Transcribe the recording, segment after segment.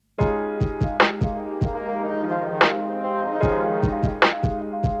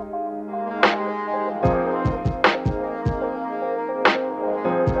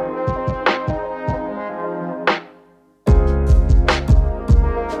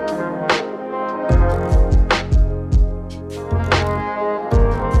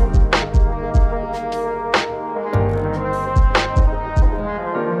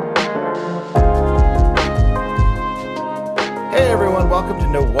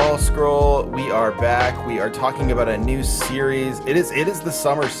All Scroll. We are back. We are talking about a new series. It is the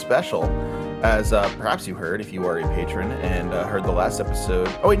summer special, as perhaps you heard if you are a patron and heard the last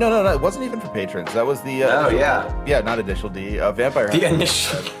episode. Oh wait, no, it wasn't even for patrons. That was the not Initial D, Vampire Hunter.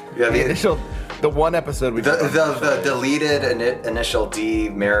 The one episode we the deleted Initial D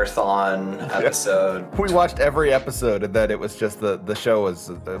marathon episode. We watched every episode, and then it was just the show was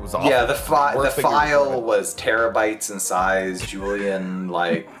awful. Yeah, the file was terabytes in size. Julian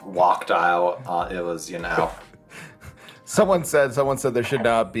walked out. It was Someone said there should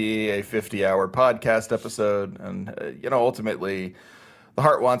not be a 50-hour podcast episode, and ultimately, the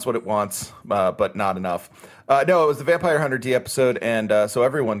heart wants what it wants, but not enough. No, it was the Vampire Hunter D episode, and so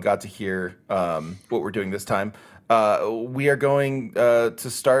everyone got to hear what we're doing this time. We are going to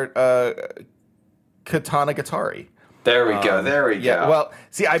start Katanagatari. There we go. Yeah. Well,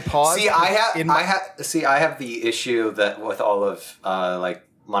 see, I paused. See, I have the issue that with all of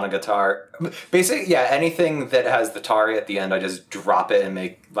Monogatari, basically, anything that has the Tari at the end, I just drop it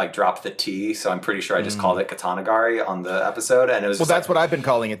and drop the T. So I'm pretty sure I just called it Katanagari on the episode, and it was. Well, that's what I've been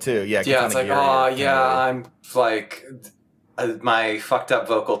calling it too. Yeah. Yeah. It's I'm my fucked up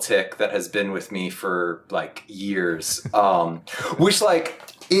vocal tick that has been with me for years. Which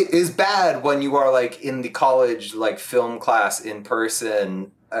it is bad when you are in the college film class in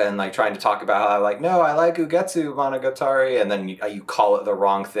person. And trying to talk about how I like Ugetsu Monogatari, and then you call it the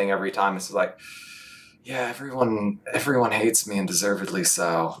wrong thing every time. It's everyone hates me, and deservedly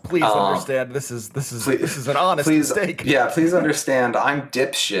so. Please understand, this is an honest mistake. Yeah, please understand, I'm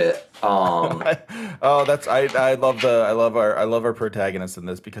dipshit. I love our protagonist in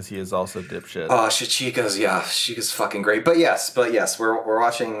this because he is also dipshit. Chica's fucking great. But yes, we're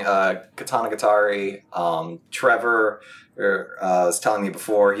watching Katanagatari. Trevor was telling me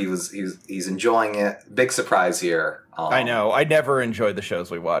before he's enjoying it. Big surprise here. I know. I never enjoy the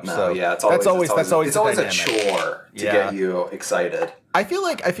shows we watch. No, so yeah, it's always a chore to get you excited. I feel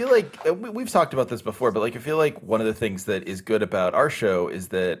like we've talked about this before, but I feel like one of the things that is good about our show is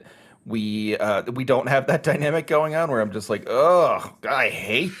that we don't have that dynamic going on where I'm just oh, I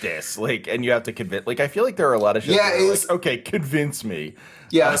hate this. And you have to convince. I feel like there are a lot of shows that are okay, convince me.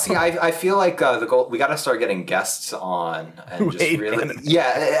 Yeah, see, I feel like the goal, we got to start getting guests on and just really, anime.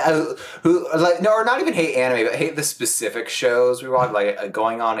 Or not even hate anime, but hate the specific shows we watch,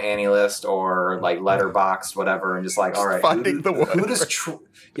 going on AniList or Letterboxd, whatever, and just all right, finding the one.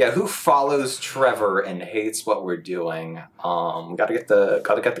 Who follows Trevor and hates what we're doing? We got to get the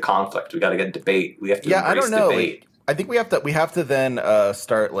conflict. We got to get debate. We have to embrace debate. I think we have to then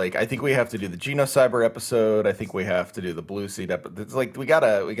start I think we have to do the Genocyber episode. I think we have to do the Blue Seed episode. It's we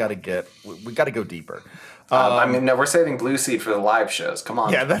gotta go deeper. No, we're saving Blue Seed for the live shows. Come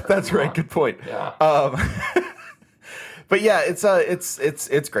on. Yeah, that's right. Good point. Yeah. But yeah,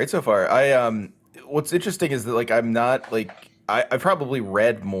 it's great so far. What's interesting is that I'm not I've probably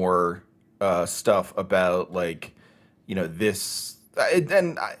read more stuff about this,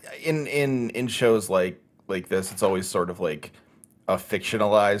 and in shows like this, it's always sort of a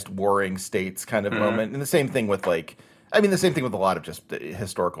fictionalized warring states kind of moment. And the same thing with the same thing with a lot of just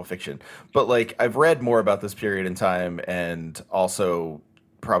historical fiction. But I've read more about this period in time, and also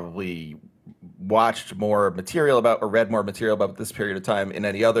probably watched more material about or read more material about this period of time in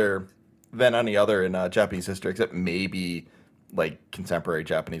any other in Japanese history, except maybe contemporary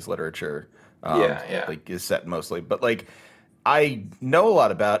Japanese literature. Is set mostly, but I know a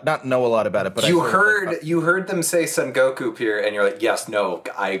lot about, not know a lot about it, but you heard them say Son Goku period, and you're yes, no,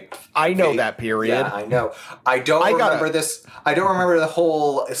 I know that period. Yeah, I know. I don't remember this. I don't remember the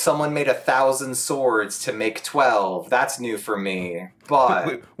whole someone made 1,000 swords to make 12. That's new for me.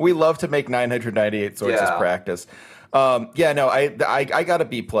 But we love to make 998 swords as practice. I got a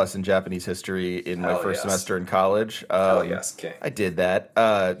B+ in Japanese history in my first semester in college. Okay. I did that.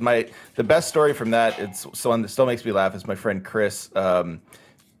 The best story from that, it's one that still makes me laugh, is my friend Chris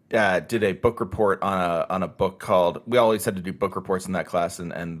did a book report on a book called. We always had to do book reports in that class,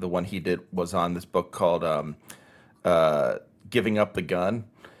 and the one he did was on this book called Giving Up the Gun,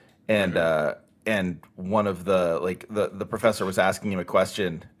 and. And one of the professor was asking him a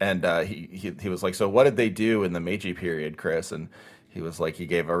question, and he was so what did they do in the Meiji period, Chris? And he was he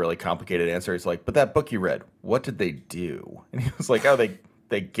gave a really complicated answer. He's but that book you read, what did they do? And he was oh,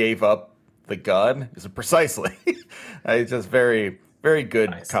 they gave up the gun. He said, precisely. It's just very, very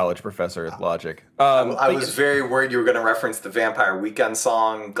good college professor logic. I was very worried you were going to reference the Vampire Weekend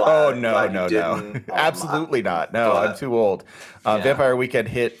song. No. Absolutely not. No, I'm too old. Vampire Weekend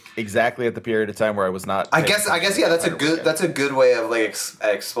hit exactly at the period of time where I was not. I guess. Yeah. That's a good way of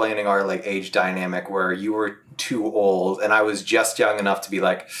explaining our age dynamic, where you were too old, and I was just young enough to be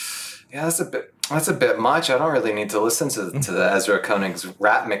like, yeah, that's a bit much. I don't really need to listen to the Ezra Koenig's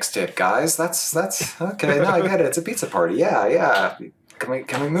rap mixtape, guys. That's okay. No, I get it. It's a pizza party. Yeah.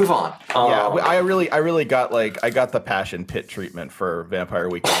 Can we move on? Yeah, I really got I got the Passion Pit treatment for Vampire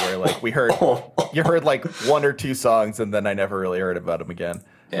Weekend, where like you heard like one or two songs, and then I never really heard about them again.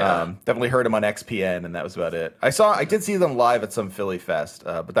 Yeah. Definitely heard them on XPN, and that was about it. I did see them live at some Philly Fest,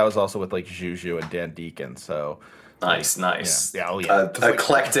 but that was also with like Juju and Dan Deacon. So nice. Yeah, oh yeah.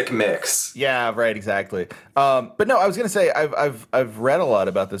 Eclectic mix. Yeah, right, exactly. But no, I was gonna say I've read a lot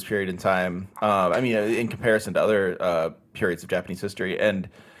about this period in time. I mean, in comparison to other periods of Japanese history, and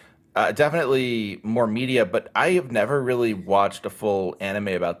definitely more media. But I have never really watched a full anime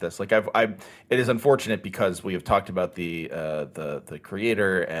about this. Like, it is unfortunate because we have talked about the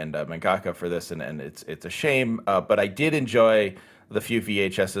creator and mangaka for this, and it's a shame. But I did enjoy the few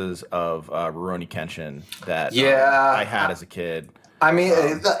VHSs of Rurouni Kenshin that I had as a kid. I mean,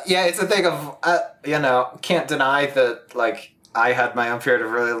 it's a thing of, can't deny that, like, I had my own period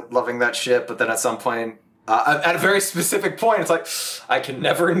of really loving that shit, but then at some point, at a very specific point, it's like, I can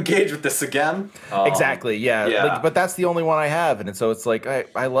never engage with this again. Exactly, yeah. Like, but that's the only one I have, and so it's like,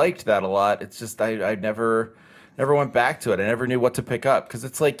 I liked that a lot. It's just, I never went back to it. I never knew what to pick up, because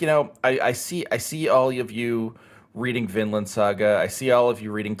it's like, I see all of you reading Vinland Saga. I see all of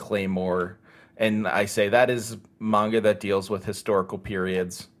you reading Claymore, and I say that is manga that deals with historical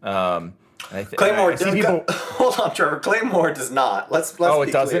periods. Claymore does. Hold on, Trevor. Claymore does not. Let's. Oh, it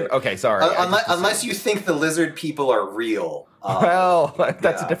be doesn't. Clear. Okay, sorry. Unless you think the lizard people are real. Well,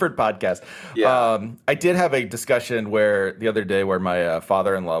 that's a different podcast. Yeah. I did have a discussion the other day where my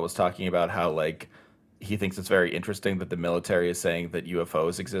father-in-law was talking about how like he thinks it's very interesting that the military is saying that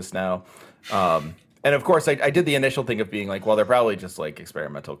UFOs exist now. And of course, I did the initial thing of being like, well, they're probably just like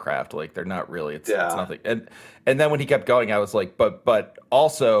experimental craft. Like they're not really. It's nothing. And then when he kept going, I was like, but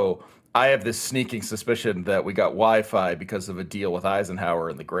also I have this sneaking suspicion that we got Wi-Fi because of a deal with Eisenhower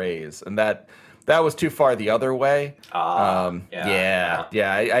and the Greys, and that was too far the other way. I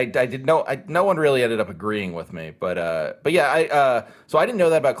did no one really ended up agreeing with me, but yeah, so I didn't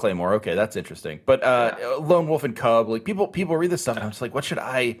know that about Claymore. Okay, that's interesting. But Lone Wolf and Cub, like people read this stuff, and I'm just like,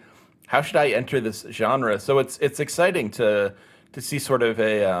 how should I enter this genre? So it's exciting to see sort of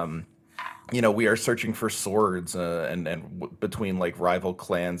a we are searching for swords and between like rival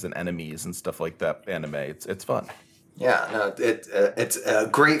clans and enemies and stuff like that. Anime, it's fun. Yeah, no, it's a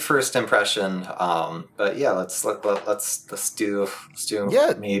great first impression. But yeah, let's do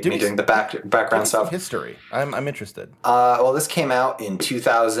me doing the background stuff. History. I'm interested. Well, this came out in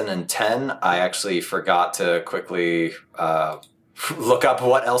 2010. I actually forgot to quickly look up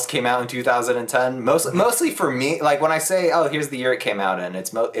what else came out in 2010. Mostly for me. Like when I say, oh, here's the year it came out in,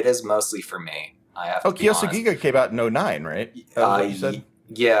 it is mostly for me. I have to be honest. Kiyosugiga came out in 2009, right? What you said?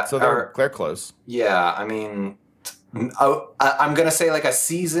 Yeah. So they're close. Yeah, I mean, I'm gonna say like a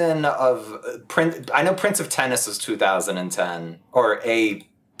season of I know Prince of Tennis was 2010, or a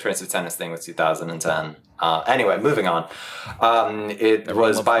Prince of Tennis thing was 2010. Anyway, moving on. It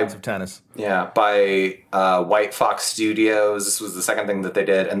was by Prince of Tennis. Yeah, by White Fox Studios. This was the second thing that they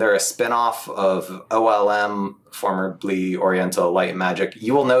did, and they're a spin-off of OLM, formerly Oriental Light and Magic.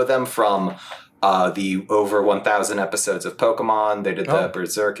 You will know them from the over 1,000 episodes of Pokemon. They did the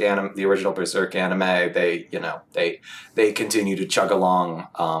Berserk the original Berserk anime. They continue to chug along.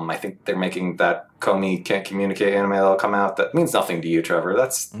 I think they're making that Komi Can't Communicate anime that'll come out. That means nothing to you, Trevor.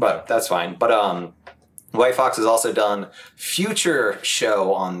 But that's fine. But White Fox has also done future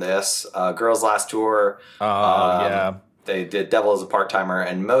show on this, Girls Last Tour. Yeah. They did Devil as a Part-Timer,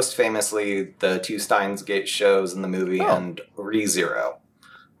 and most famously the two Steins Gate shows in the movie and ReZero.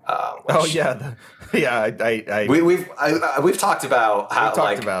 We've talked about how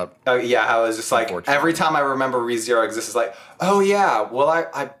how it's just like every time I remember ReZero exists, it's like, oh yeah, well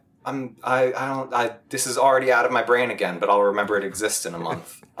this is already out of my brain again, but I'll remember it exists in a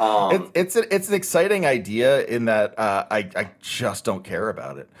month. It's an exciting idea in that I just don't care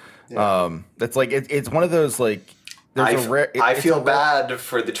about it. Yeah. It's like it's one of those like. I feel bad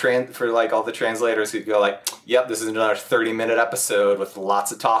for all the translators who go like, "Yep, this is another 30-minute episode with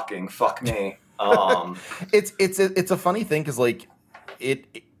lots of talking. Fuck me." It's a funny thing because like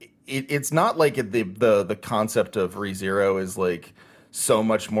it's not like the concept of ReZero is like so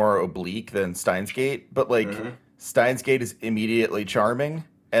much more oblique than Steins Gate, but like Steins Gate is immediately charming,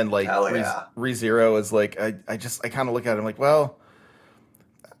 and like ReZero is like I kind of look at it, I'm like, well,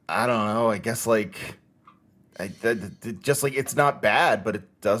 I don't know, I guess like. just like it's not bad, but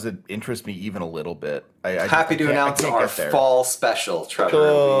it doesn't interest me even a little bit. Happy to announce our fall special, Trevor.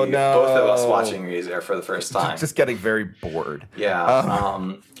 Oh, no. Both of us watching these there for the first time. Just getting very bored. Yeah.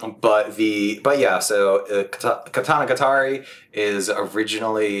 So Katanagatari is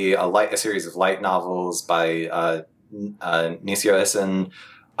originally a series of light novels by Nishio Isen,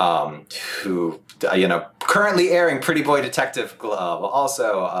 who currently airing Pretty Boy Detective Glove,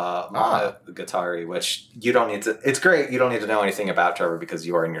 also Monogatari, which you don't need to. It's great. You don't need to know anything about, Trevor, because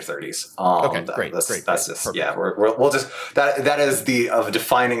you are in your 30s. Okay, great. That's Great. just Perfect. yeah. We'll just that is the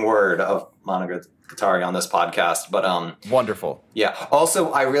defining word of Monogatari on this podcast. But wonderful. Yeah.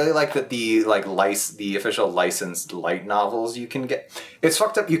 Also, I really like that the official licensed light novels you can get. It's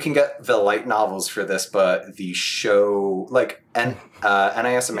fucked up. You can get the light novels for this, but the show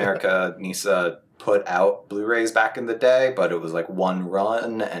NIS America NISA put out Blu-rays back in the day, but it was like one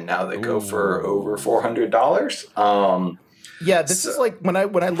run, and now they go for over $400. Yeah, this is like when I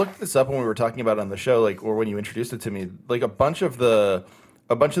looked this up when we were talking about it on the show, like, or when you introduced it to me, like a bunch of the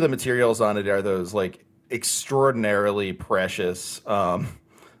materials on it are those like extraordinarily precious, the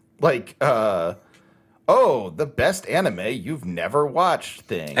best anime you've never watched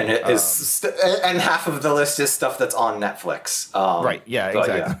thing. And it is, and half of the list is stuff that's on Netflix. Right. Yeah.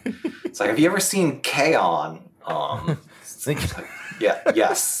 Exactly. Yeah. It's like, have you ever seen K-On? Yeah.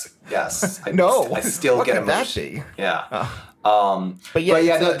 Yes. No. I still what get could emotion. That be? Yeah. But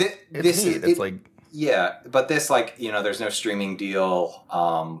yeah. This is it's like. Yeah, but this, there's no streaming deal.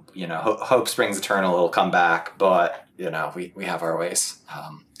 Hope Springs Eternal will come back, but we have our ways.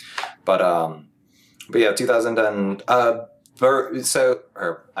 But yeah, 2000 and I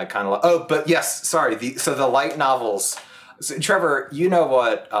kind of but yes, sorry. The light novels. So, Trevor, you know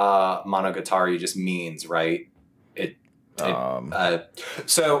what Monogatari just means, right?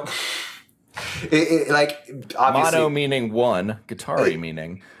 So obviously, mono meaning one, Gatari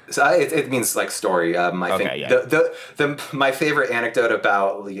meaning. So it means like story. I think my favorite anecdote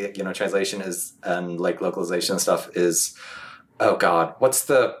about translation is and like localization and stuff is, oh God,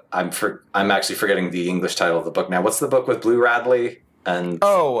 I'm actually forgetting the English title of the book now. What's the book with Blue Radley and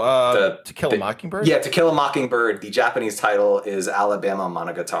To Kill a Mockingbird? Yeah, To Kill a Mockingbird. The Japanese title is Alabama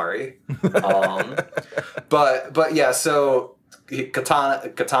Monogatari. But yeah, so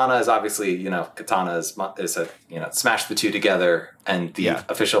Katana is obviously, Katana is smash the two together, and the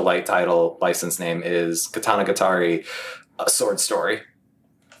official light license name is Katanagatari, a sword story.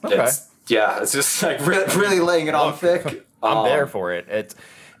 Okay. It's just like really laying it on thick. I'm there for it.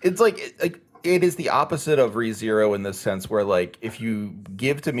 It's like it is the opposite of ReZero in the sense where, like, if you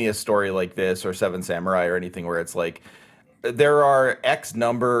give to me a story like this or Seven Samurai or anything where it's like there are X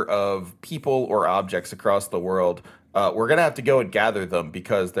number of people or objects across the world, we're going to have to go and gather them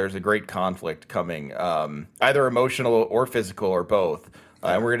because there's a great conflict coming, either emotional or physical or both,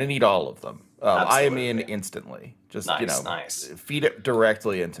 and we're going to need all of them. I am in instantly. Just, nice. Feed it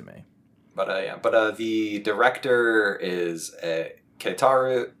directly into me. But the director is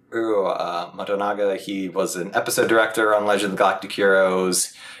Keitaru Matsunaga. He was an episode director on Legend of the Galactic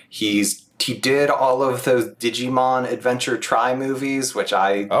Heroes. He did all of those Digimon Adventure Tri movies, which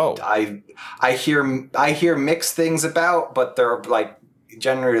I hear mixed things about, but they're like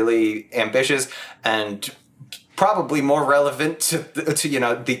generally ambitious and probably more relevant to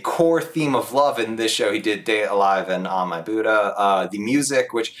the core theme of love in this show. He did Day Alive and On My Buddha. The music,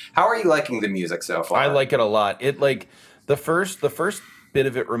 how are you liking the music so far? I like it a lot. It like the first bit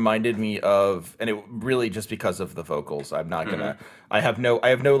of it reminded me of, and it really just because of the vocals. I'm not gonna. Mm-hmm. I have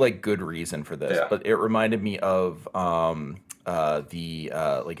no like good reason for this, but it reminded me of the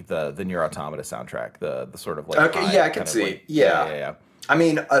Nier Automata soundtrack. The sort of like I can see. Like, yeah. I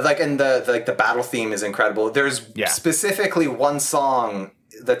mean, and the battle theme is incredible. There's specifically one song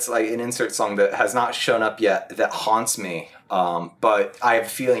that's like an insert song that has not shown up yet that haunts me. But I have a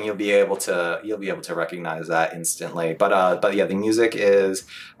feeling you'll be able to recognize that instantly. But yeah, the music is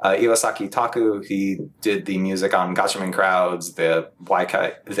Iwasaki Taku. He did the music on Gatchaman Crowds, the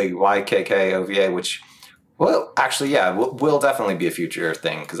YKK OVA, which will definitely be a future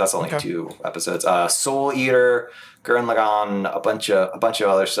thing because that's only 2 episodes. Soul Eater, Gurren Lagann, a bunch of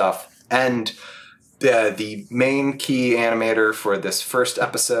other stuff, and the main key animator for this first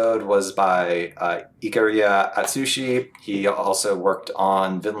episode was by Ikariya Atsushi. He also worked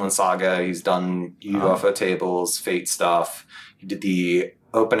on Vinland Saga. He's done UFO Tables, Fate stuff. He did the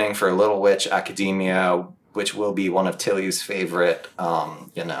opening for Little Witch Academia, which will be one of Tilly's favorite,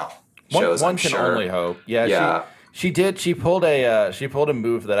 shows. One can only hope. Yeah. She did. She pulled a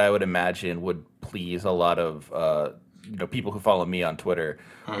move that I would imagine would please a lot of people who follow me on Twitter,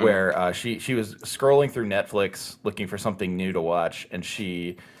 where she was scrolling through Netflix looking for something new to watch, and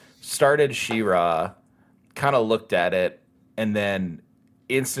she started She-Ra, kind of looked at it, and then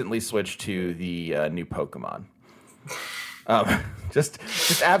instantly switched to the new Pokemon. Just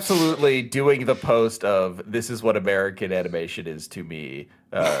absolutely doing the post of this is what American animation is to me.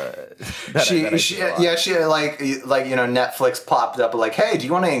 She like Netflix popped up like, hey, do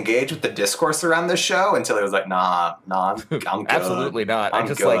you want to engage with the discourse around this show? Until it was like, nah, I'm good. Absolutely not. I'm I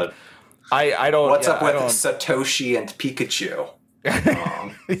just good. I don't. What's up with Satoshi and Pikachu?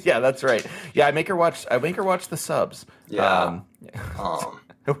 Yeah, that's right. Yeah, I make her watch the subs. Yeah.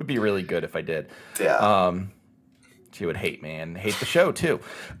 It would be really good if I did. Yeah. She would hate me and hate the show too.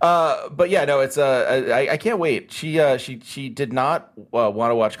 But yeah, no, it's I can't wait. She did not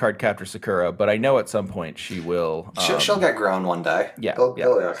want to watch Cardcaptor Sakura, but I know at some point she will. She'll get grown one day. Yeah, It'll be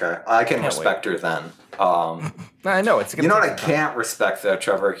okay. I can respect her then. I know it's. You know what I can't respect though,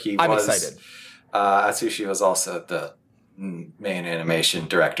 Trevor? I'm excited. Atsushi was also the main animation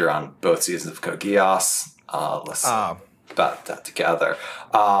director on both seasons of Code Geass. Let's about that together.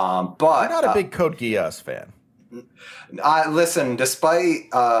 But I'm not a big Code Geass fan. Listen,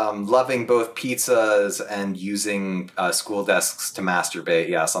 despite loving both pizzas and using school desks to masturbate,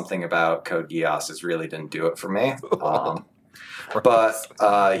 yeah, something about Code Geass just really didn't do it for me.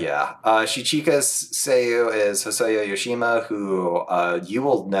 Shichika's Seiyu is Hosoya Yoshima, who you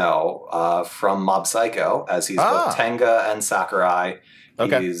will know from Mob Psycho, as he's both Tenga and Sakurai.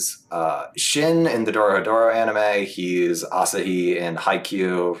 Okay. He's Shin in the Dorohedoro anime. He's Asahi in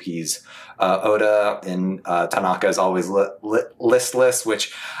Haikyuu. He's Oda in Tanaka is Always Listless,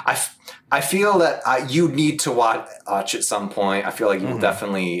 which I feel that you need to watch at some point. I feel like you will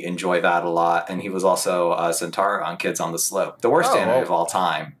definitely enjoy that a lot. And he was also Centaur on Kids on the Slope, the worst anime of all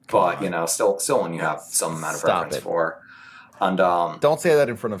time, but still one you have some amount of reference for. And don't say that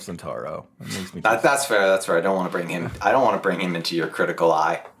in front of Centauro. It makes me that's fair. That's fair. I don't want to bring him into your critical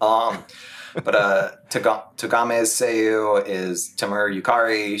eye. But Togame's Seiyu is Tamura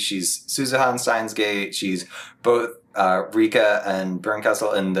Yukari. She's Suzuha in Steins Gate. She's both Rika and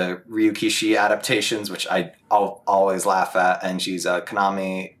Bernkastel in the Ryukishi adaptations, which I'll always laugh at. And she's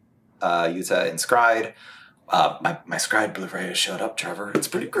Konami Yuta in Scride. My Scride Blu-ray has showed up, Trevor. It's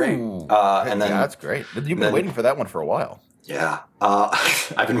pretty great. That's great. You've been waiting for that one for a while. Yeah.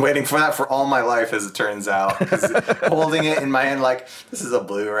 I've been waiting for that for all my life, as it turns out. Holding it in my hand like, this is a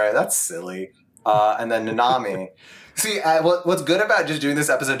Blu-ray. That's silly. And then Nanami. See, what's good about just doing this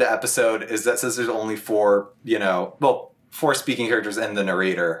episode to episode is that since there's only four speaking characters and the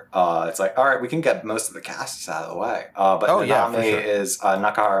narrator, it's like, all right, we can get most of the cast out of the way. But Nanami is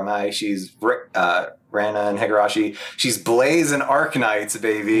Nakahara Mai. She's Rana and Higurashi. She's Blaze and Arknights,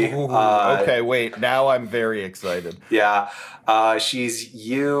 baby. Okay, wait. Now I'm very excited. Yeah. She's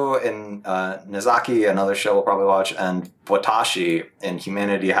Yu in Nizaki, another show we'll probably watch, and Watashi in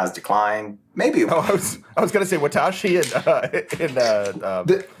Humanity Has Declined. Maybe. I was gonna say Watashi and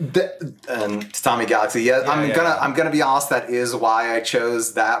Tatami Galaxy. Yeah, I'm gonna be honest. That is why I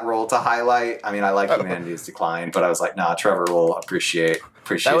chose that role to highlight. I mean, I like Humanity Has Declined, but I was like, nah, Trevor will appreciate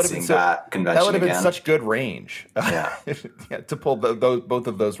seeing that convention. That would have been such good range. Yeah, to pull both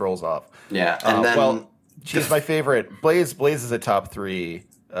of those roles off. Yeah, and then she's my favorite. Blaze is a top 3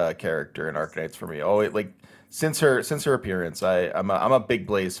 character in Arknights for me. Oh, since her appearance, I'm a big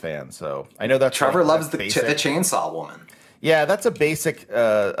Blaze fan. So I know that Trevor loves the Chainsaw Woman. Yeah, that's a basic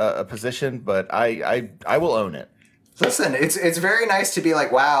position, but I will own it. Listen, it's very nice to be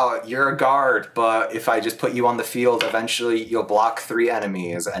like, wow, you're a guard, but if I just put you on the field, eventually you'll block 3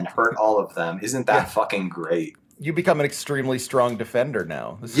 enemies and hurt all of them. Isn't that fucking great? You become an extremely strong defender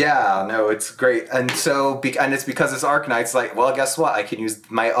now. Yeah, no, it's great. And so, and it's because it's Arknights, like, well, guess what? I can use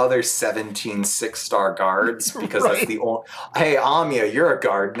my other 17 6-star guards because that's the only... Hey, Amiya, you're a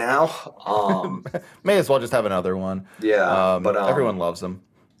guard now. May as well just have another one. Yeah, but everyone loves them.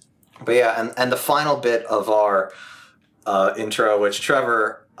 But yeah, and the final bit of our intro, which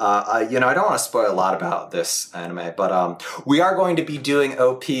Trevor... I don't want to spoil a lot about this anime, but we are going to be doing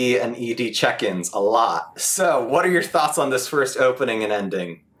OP and ED check-ins a lot. So, what are your thoughts on this first opening and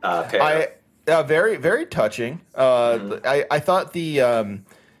ending pair? Very, very touching. I thought the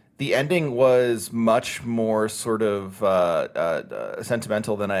ending was much more sort of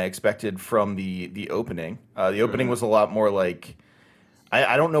sentimental than I expected from the opening. The opening was a lot more like...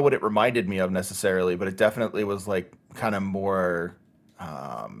 I don't know what it reminded me of necessarily, but it definitely was like kind of more...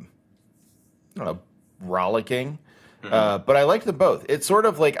 I don't know, rollicking. But I liked them both. It's sort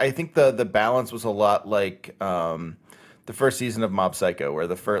of like, I think the balance was a lot like the the first season of Mob Psycho, where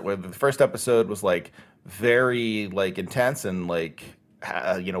the first episode was like very like intense and like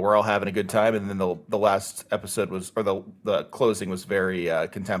we're all having a good time, and then the last episode was, or the closing was very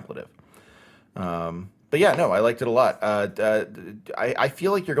contemplative. But yeah, no, I liked it a lot. I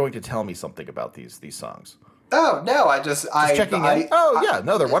feel like you're going to tell me something about these songs. Oh no! Just checking in.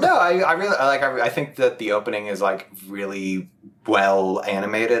 No, they're wonderful. No, I really like. I think that the opening is like really well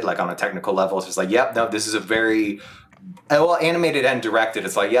animated, like on a technical level. It's just like, yep, no, this is a very well animated and directed.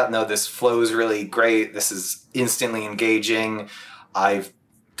 It's like, yep, no, this flows really great. This is instantly engaging. I've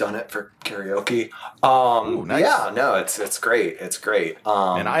done it for karaoke. Ooh, nice. Yeah, no, it's great. It's great.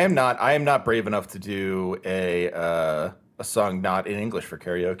 And I am not brave enough to do a song not in English for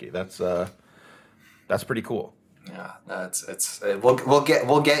karaoke. That's pretty cool. Yeah,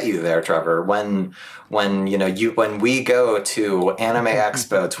 we'll get you there, Trevor. When we go to Anime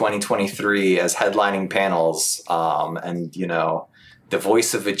Expo 2023 as headlining panels, and the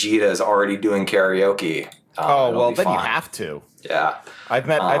voice of Vegeta is already doing karaoke. Well, then fun. You have to. Yeah, I've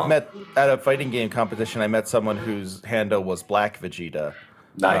met at a fighting game competition. I met someone whose handle was Black Vegeta.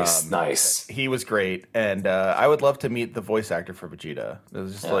 Nice. He was great, and I would love to meet the voice actor for Vegeta. It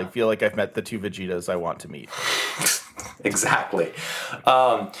was just feel like I've met the two Vegetas I want to meet. Exactly.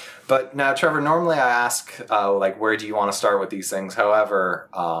 But now, Trevor, normally I ask where do you want to start with these things? However,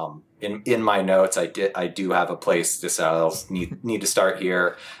 in my notes, I do have a place to say I'll need to start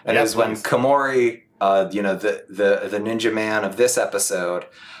here, and is when Komori, the ninja man of this episode,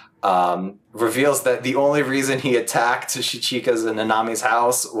 reveals that the only reason he attacked Shichika's and Nanami's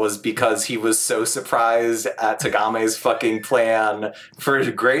house was because he was so surprised at Tagame's fucking plan for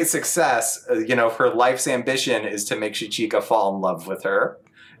great success. Her life's ambition is to make Shichika fall in love with her.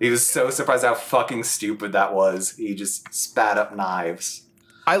 He was so surprised how fucking stupid that was. He just spat up knives.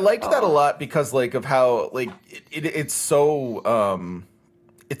 I liked that a lot because of how it's so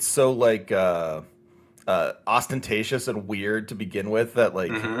ostentatious and weird to begin with that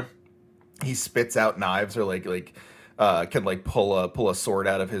he spits out knives or can pull a sword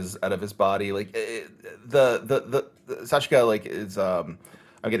out of his body. The Sachika is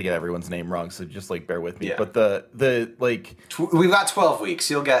I'm gonna get everyone's name wrong, so just bear with me. Yeah. But we've got 12 weeks.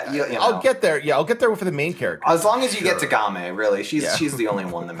 You'll get. I'll get there. Yeah, I'll get there for the main character. As long as you get to Game, really, she's the only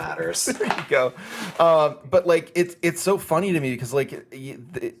one that matters. There you go. But it's so funny to me because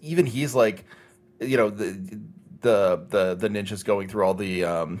even he's the ninja's going through all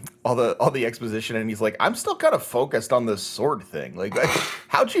the exposition, and he's like, I'm still kind of focused on this sword thing.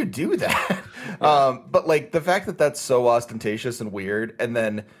 How'd you do that? Yeah. But the fact that that's so ostentatious and weird, and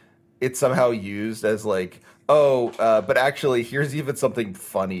then it's somehow used as but actually here's even something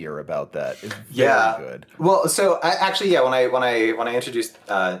funnier about that. It's very good. Well, so when I introduced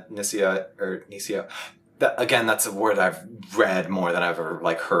Nisio. Again, that's a word I've read more than I've ever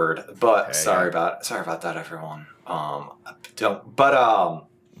heard. But okay, sorry about that, everyone.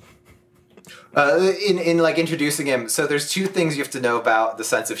 In introducing him, so there's two things you have to know about the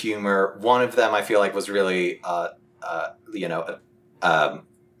sense of humor. One of them I feel was really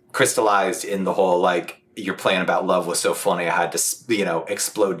crystallized in the whole your plan about love was so funny I had to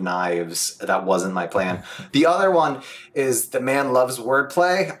explode knives. That wasn't my plan. The other one is the man loves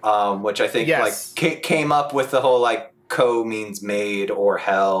wordplay, which I think came up with the whole ko means made or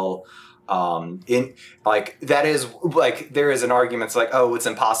hell. In that is there is an argument. It's it's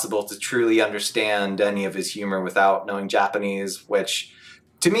impossible to truly understand any of his humor without knowing Japanese, which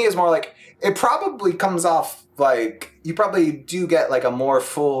to me is more it probably comes off you probably do get a more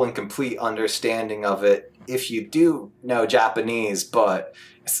full and complete understanding of it if you do know Japanese, but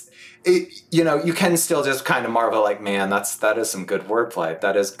you can still just kind of marvel man, that is some good wordplay.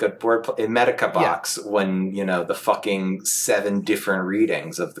 That is good wordplay in Medica Box when the fucking 7 different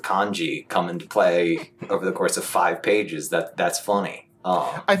readings of the kanji come into play over the course of 5 pages. That's funny.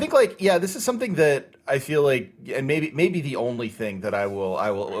 I think this is something that I feel and maybe the only thing that I will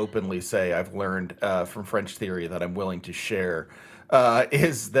openly say I've learned from French theory that I'm willing to share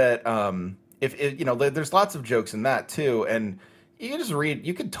is that if there's lots of jokes in that too, and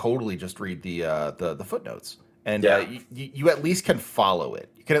you can totally just read the footnotes, and you at least can follow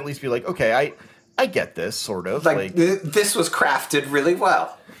it. You can at least be okay, I get this sort of this was crafted really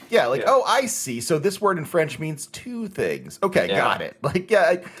well. Yeah, oh, I see. So this word in French means 2 things. Okay, got it.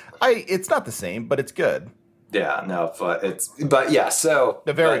 It's not the same, but it's good. Yeah, no, so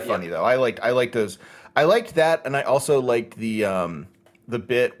they're very funny though. I liked those. I liked that, and I also liked the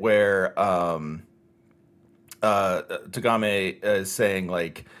bit where Tagame is saying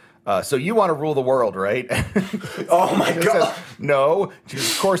So you want to rule the world, right? Oh my She God. says, no. She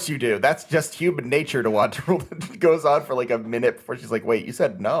goes, of course you do. That's just human nature to want to rule. It goes on for like a minute before she's like, wait, you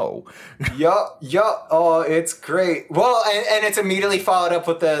said no. Yup. Oh, it's great. Well, and it's immediately followed up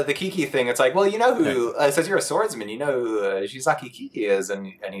with the Kiki thing. It's like, well, you know who says you're a swordsman. You know who Shisaki Kiki is,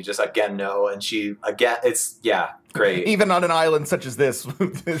 and he just again no, and she again. It's great. Even on an island such as this,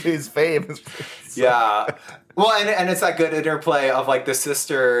 his fame is. Yeah. Well, and it's that good interplay of like the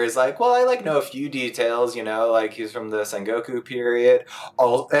sister is like, well, I like know a few details, you know, like he's from the Sengoku period.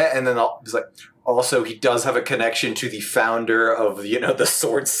 And then he's like, also he does have a connection to the founder of the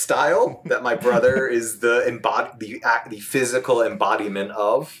sword style that my brother is the physical embodiment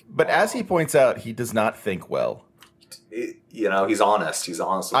of. But as he points out, he does not think well. He's honest. He's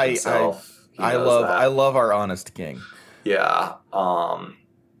honest with himself. I love our honest king. Yeah.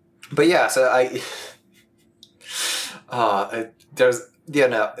 But yeah, so there's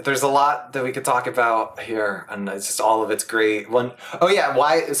a lot that we could talk about here, and it's just all of it's great.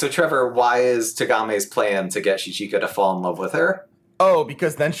 Why? So Trevor, why is Tagame's plan to get Shichika to fall in love with her? Oh,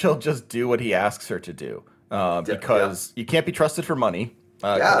 because then she'll just do what he asks her to do. Because you can't be trusted for money.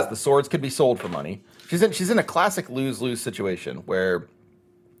 Because the swords could be sold for money. She's in a classic lose-lose situation where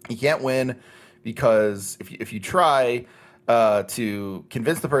you can't win because if you try to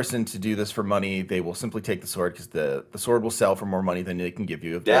convince the person to do this for money, they will simply take the sword because the sword will sell for more money than they can give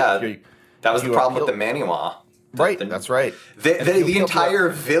you. That was the problem with the Maniwa. Right, that's right. The entire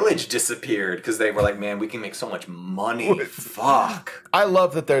village disappeared because they were like, man, we can make so much money. Fuck. I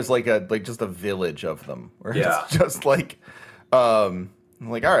love that there's just a village of them. Where it's just like, all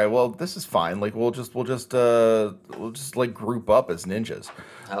right, well, this is fine. Like we'll just like group up as ninjas.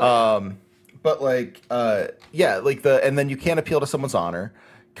 But and then you can't appeal to someone's honor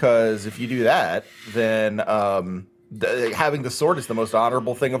because if you do that, then having the sword is the most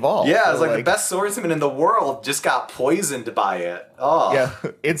honorable thing of all. Yeah, it's like the best swordsman in the world just got poisoned by it. Oh, yeah,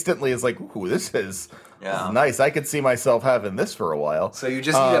 instantly it's like, ooh, this is nice. I could see myself having this for a while. So you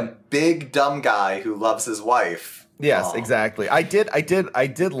just need a big dumb guy who loves his wife. Yes, exactly. I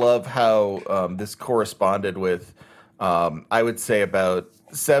did love how this corresponded with, I would say about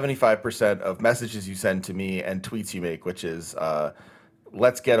 75% of messages you send to me and tweets you make, which is,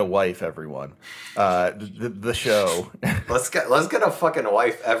 let's get a wife, everyone. The show. let's get a fucking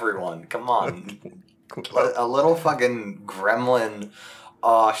wife, everyone. Come on. A little fucking gremlin.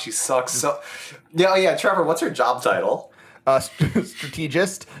 Oh, she sucks so. Yeah. Trevor, what's her job title?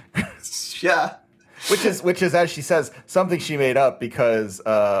 Strategist. Yeah. Which is, as she says, something she made up because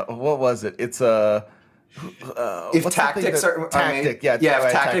what was it? It's if tactics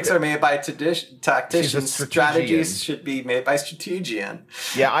are made by tacticians, strategies should be made by strategian.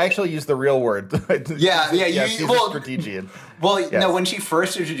 Yeah, I actually use the real word. She's a strategian. Well, yes. No, when she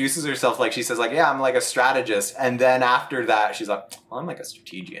first introduces herself, like she says, like, yeah, I'm like a strategist, and then after that, she's like, well, I'm like a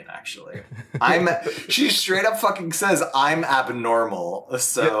strategian, actually. She straight up fucking says, I'm abnormal,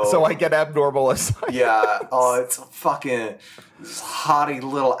 so I get abnormal as. Yeah. Oh, it's a fucking haughty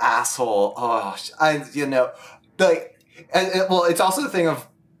little asshole. Oh, it's also the thing of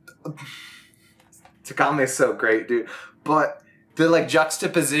Takame is so great, dude, but. The like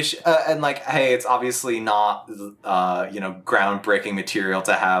juxtaposition and like, hey, it's obviously not groundbreaking material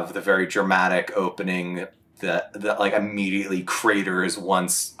to have the very dramatic opening that like immediately craters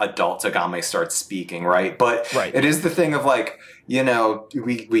once adult Tagame starts speaking, right? But it is the thing of like,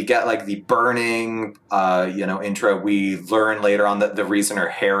 we get like the burning intro. We learn later on that the reason her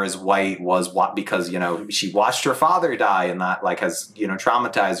hair is white was because she watched her father die, and that like has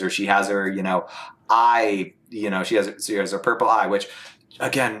traumatized her. She has her eye. She has a purple eye, which,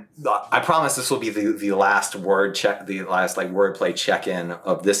 again, I promise this will be the last wordplay check-in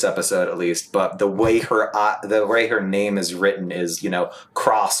of this episode at least. But the way her name is written is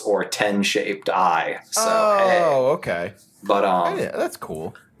cross or 10-shaped eye. So okay. But that's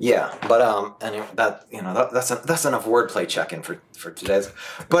cool. Yeah, but anyway, that's enough wordplay check-in for today's.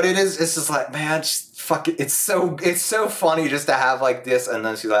 But it's just like, man, just fuck it. It's so funny just to have like this, and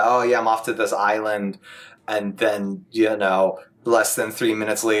then she's like, oh yeah, I'm off to this island. And then, less than 3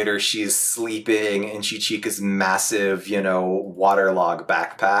 minutes later, she's sleeping in Shichika's massive, waterlog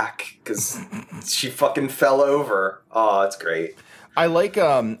backpack because she fucking fell over. Oh, it's great. I like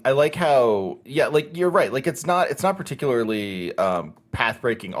how, like you're right. Like it's not particularly path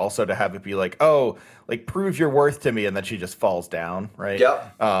breaking. Also to have it be like, oh, like prove your worth to me, and then she just falls down, right?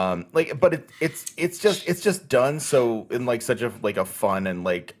 Yep. But it's just done so in like such a like a fun and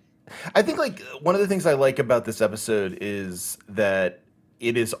like. I think like one of the things I like about this episode is that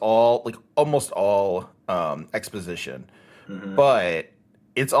it is all like almost all exposition, but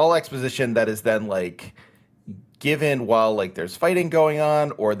it's all exposition that is then like given while like there's fighting going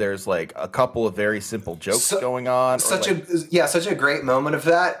on, or there's like a couple of very simple jokes going on. Such a great moment of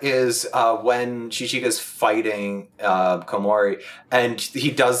that is when Chichika's fighting Komori, and he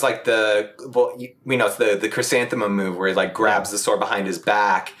does like it's the chrysanthemum move where he like grabs the sword behind his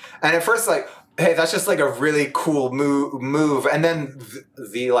back, and at first like, hey, that's just like a really cool move. And then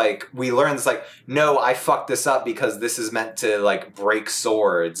we learn this like, no, I fucked this up because this is meant to like break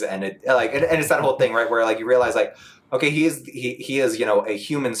swords. And and it's that whole thing, right? Where like you realize like, okay, he is, a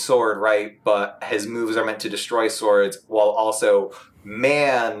human sword, right? But his moves are meant to destroy swords, while also,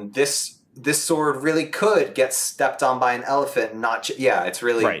 man, this sword really could get stepped on by an elephant. It's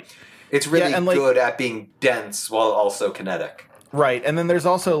really, right. It's really good at being dense while also kinetic. Right, and then there's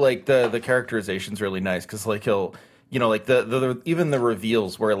also like the characterization's really nice because like he'll, like the even the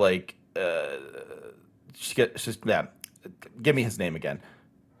reveals where like give me his name again.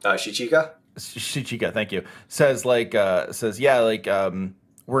 Shichika. Shichika, thank you. Says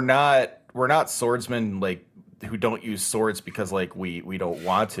we're not swordsmen like who don't use swords because like we don't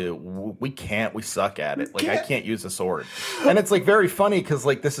want to. We can't. We suck at it. Like I can't use a sword, and it's like very funny because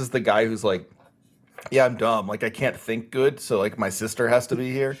like this is the guy who's like, yeah, I'm dumb. Like, I can't think good, so, like, my sister has to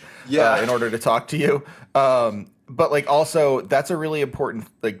be here in order to talk to you. But, like, also, that's a really important,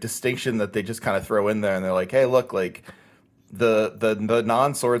 like, distinction that they just kind of throw in there. And they're like, hey, look, like, the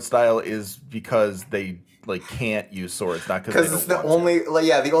non-sword style is because they, like, can't use swords, not because it's the only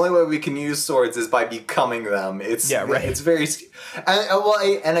way we can use swords is by becoming them. It's very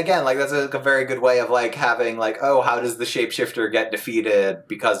and again, like that's a very good way of like having like, oh, how does the shapeshifter get defeated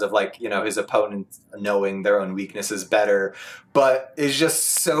because of like his opponents knowing their own weaknesses better, but it's just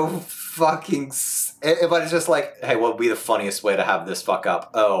so fucking. But it's just like, hey, what would be the funniest way to have this fuck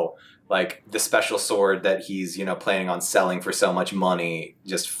up? Oh, like the special sword that he's planning on selling for so much money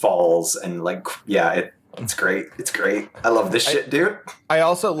just falls and like It's great. It's great. I love this shit, dude. I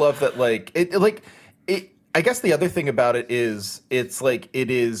also love that, like, it. I guess the other thing about it is, it's like it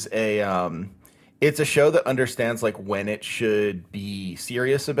is it's a show that understands like when it should be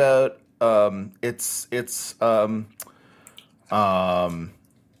serious about its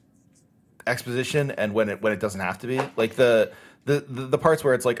exposition and when it doesn't have to be. Like the parts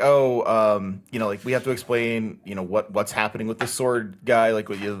where it's like, like we have to explain, what's happening with the sword guy, like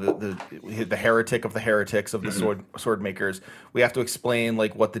the heretic of the heretics of the sword makers. We have to explain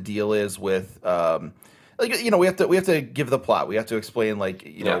like what the deal is with, we have to give the plot. We have to explain like,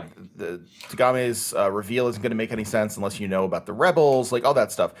 the Tagame's reveal isn't going to make any sense unless you know about the rebels, like all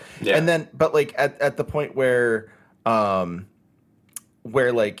that stuff. Yeah. And then, but like at the point where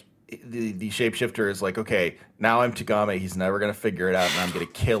like, the shapeshifter is like, okay, now I'm Tagame. He's never gonna figure it out, and I'm gonna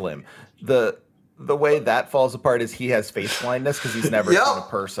kill him. The way that falls apart is he has face blindness because he's never seen a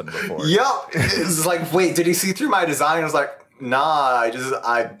person before. Yep. It's like, wait, did he see through my design? I was like, nah.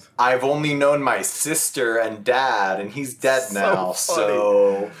 I've only known my sister and dad, and he's dead now.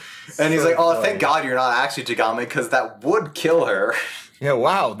 So, and he's like, oh, funny. Thank God you're not actually Tagame because that would kill her. Yeah,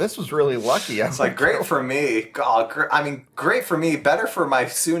 wow, this was really lucky. It's like great for me. God, great for me. Better for my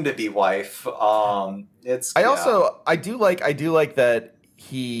soon-to-be wife. I do like that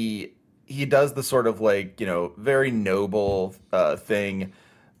he does the sort of like very noble thing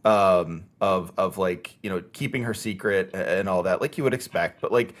of like keeping her secret and all that, like you would expect.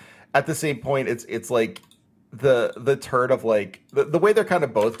 But like at the same point, it's like the turn of like the way they're kind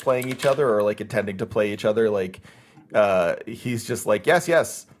of both playing each other or like intending to play each other, like. He's just like,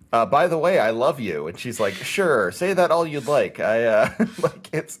 yes. By the way, I love you, and she's like, sure, say that all you'd like. I like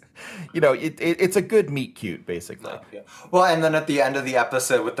it's, it's a good meet cute, basically. Yeah. Well, and then at the end of the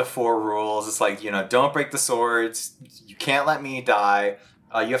episode with the 4 rules, it's like don't break the swords. You can't let me die.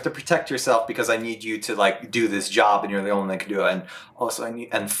 You have to protect yourself because I need you to like do this job, and you're the only one that can do it. And also,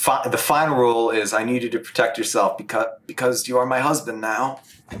 the final rule is I need you to protect yourself because you are my husband now.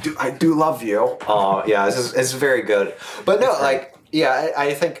 I do love you. It's very good. But no, like,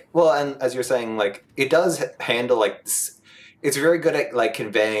 I think, well, and as you're saying, like, it does handle, like, it's very good at, like,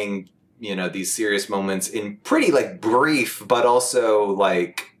 conveying, these serious moments in pretty, like, brief, but also,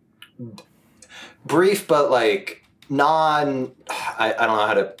 like, I don't know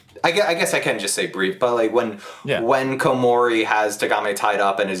how to, I guess I can just say brief, but like when Komori has Tagame tied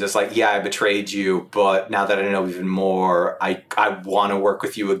up and is just like, I betrayed you, but now that I know even more, I want to work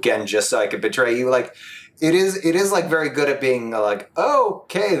with you again just so I can betray you. Like it is like very good at being like, oh,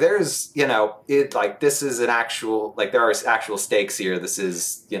 okay, there's, this is an actual, like there are actual stakes here. This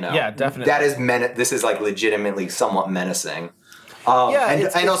is, definitely. That is this is like legitimately somewhat menacing.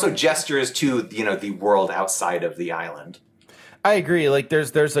 And also gestures to the world outside of the island. I agree. Like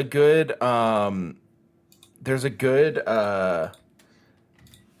there's a good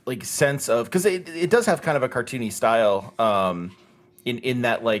like sense of, because it does have kind of a cartoony style, in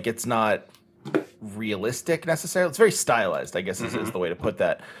that like it's not realistic necessarily. It's very stylized, I guess is the way to put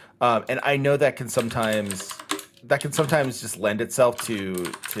that. And I know that can sometimes just lend itself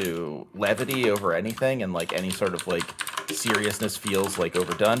to levity over anything, and like any sort of like seriousness feels like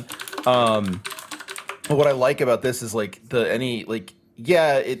overdone. But what I like about this is like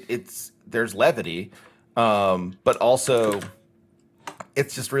it's there's levity, but also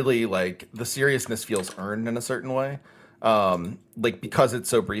it's just really like the seriousness feels earned in a certain way, like because it's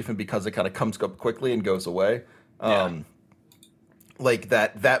so brief and because it kind of comes up quickly and goes away. Like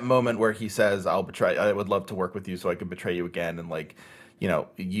that moment where he says, I would love to work with you so I could betray you again, and like,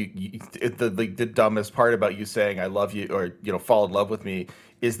 the dumbest part about you saying I love you, or fall in love with me,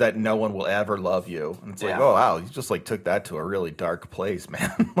 is that no one will ever love you. And it's like, oh wow, you just like took that to a really dark place,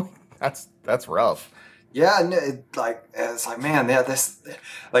 man. Like that's rough. Yeah, it's like, man, yeah, this,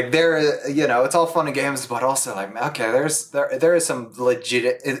 like, there, it's all fun and games, but also like, okay, there is some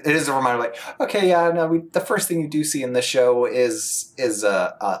legit. It is a reminder, like, okay, yeah, no, the first thing you do see in the show is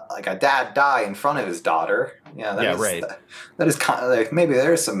like a dad die in front of his daughter. Yeah, right. That is kind of like, maybe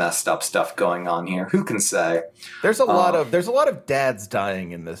there's some messed up stuff going on here. Who can say? There's a lot of dads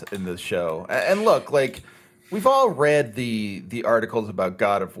dying in this show, and look, like, we've all read the articles about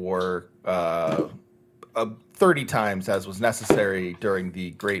God of War. 30 times as was necessary during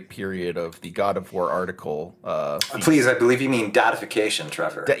the great period of the God of War article. Please, I believe you mean datification,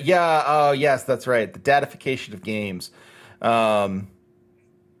 Trevor. Oh yes, that's right. The datification of games. Yeah,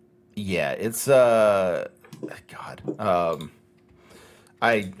 it's God.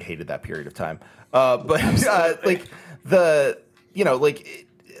 I hated that period of time. But like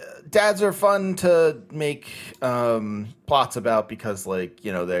dads are fun to make plots about, because like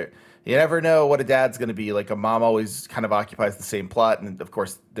you never know what a dad's going to be. Like, a mom always kind of occupies the same plot, and of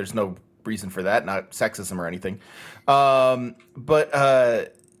course, there's no reason for that, not sexism or anything. But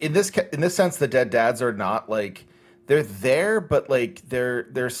in this sense, the dead dads are not like, they're there, but like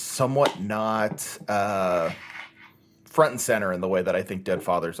they're somewhat not front and center in the way that I think dead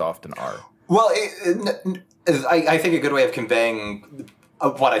fathers often are. Well, I think a good way of conveying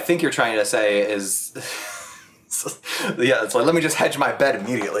what I think you're trying to say is. Yeah, it's like, let me just hedge my bet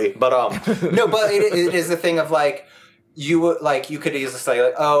immediately. But no, but it is a thing of like, you could easily say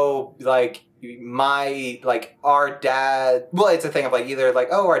like, oh, like our dad. Well, it's a thing of like, either like,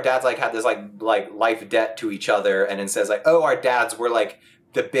 oh, our dads like had this like life debt to each other, and it says like, oh, our dads were like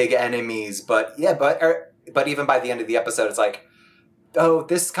the big enemies. But yeah, but even by the end of the episode, it's like, oh,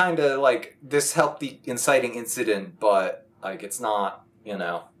 this kind of like, this helped the inciting incident, but like, it's not,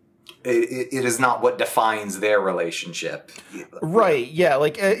 It is not what defines their relationship, right? Yeah,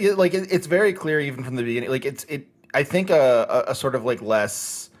 it's very clear even from the beginning. Like I think a sort of like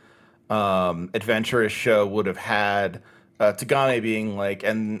less adventurous show would have had Tagame being like,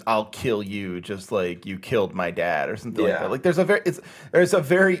 and I'll kill you just like you killed my dad, or something like that. Like there's a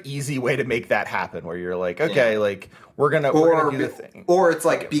very easy way to make that happen, where you're like, okay, like we're gonna do the thing, or it's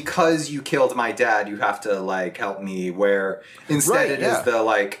like, because you killed my dad, you have to like help me. Where instead is the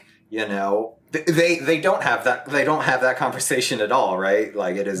like. They don't have that. They don't have that conversation at all, right?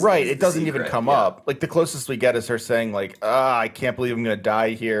 Like, it is right. It doesn't even come up. Like, the closest we get is her saying, like, I can't believe I'm going to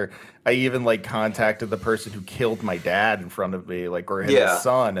die here. I even like contacted the person who killed my dad in front of me, like, or his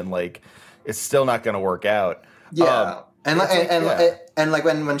son, and like, it's still not going to work out. Yeah, and like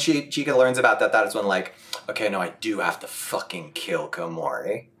when Chica learns about that is when like, okay, no, I do have to fucking kill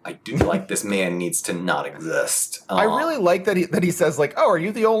Komori. I do like, this man needs to not exist. I really like that he says like, oh, are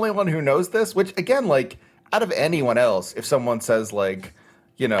you the only one who knows this? Which, again, like, out of anyone else, if someone says like,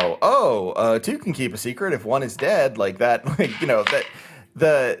 two can keep a secret if one is dead, like that, like,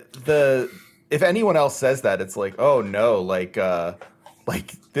 that the if anyone else says that, it's like, oh no, like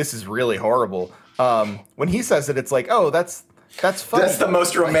this is really horrible. When he says it, it's like, oh, that's funny. That's the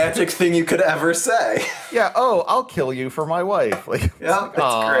most romantic thing you could ever say. Yeah. Oh, I'll kill you for my wife. Like, yeah,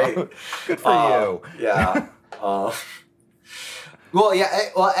 that's great. Good for you. Yeah. Well, yeah.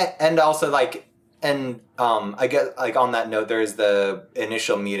 Well, and also like, and I guess like on that note, there's the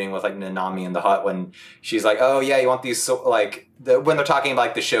initial meeting with like Nanami in the hut when she's like, oh yeah, you want these when they're talking about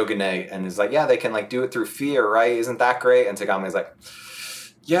like the shogunate, and it's like, yeah, they can like do it through fear, right? Isn't that great? And Tagame's like,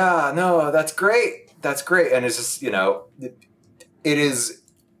 yeah, no, that's great. That's great. And it's just, it is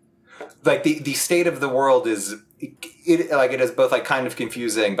like the state of the world is it is both like kind of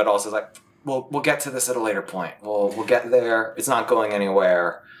confusing, but also like, we'll get to this at a later point. We'll get there. It's not going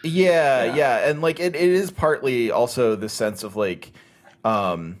anywhere. Yeah. And like it is partly also the sense of like,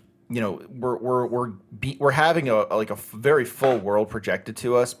 we're having a very full world projected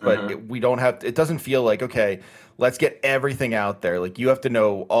to us, but we don't have. It doesn't feel like, okay, let's get everything out there. Like you have to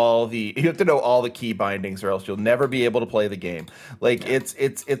know all the key bindings, or else you'll never be able to play the game. Like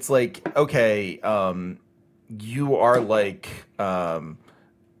it's like, okay, you are like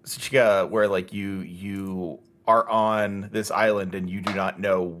Tsuchika, where like you are on this island and you do not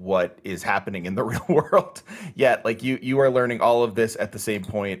know what is happening in the real world yet. Like you are learning all of this at the same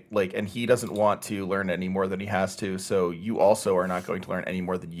point, like, and he doesn't want to learn any more than he has to, so you also are not going to learn any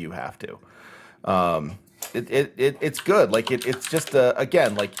more than you have to. It's good. Like it's just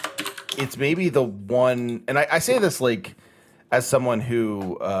again, like it's maybe the one, and I say this like as someone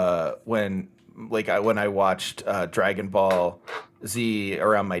who when I watched Dragon Ball Z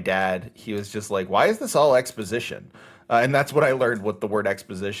around my dad, he was just like, "Why is this all exposition?" And that's what I learned what the word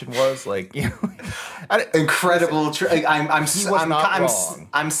exposition was. Like, incredible. I'm wrong.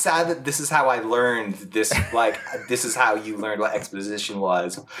 I'm sad that this is how I learned this. Like, this is how you learned what exposition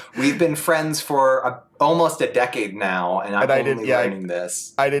was. We've been friends for almost a decade now, and I'm only learning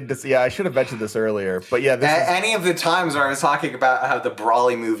this. I should have mentioned this earlier, but yeah. Any of the times where I was talking about how the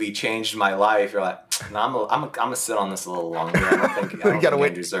Brawly movie changed my life, you're like, no, I'm gonna sit on this a little longer. I don't think you gotta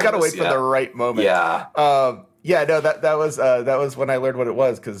wait for the right moment. Yeah. Yeah, no, that was when I learned what it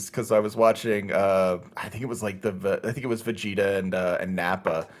was, because I was watching I think it was Vegeta and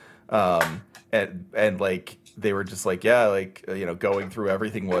Nappa, and like they were just like, yeah, like going through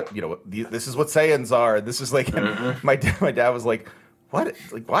everything, this is what Saiyans are. This is like my dad was like, what?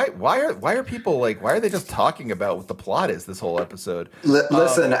 Like, why are people like, why are they just talking about what the plot is this whole episode?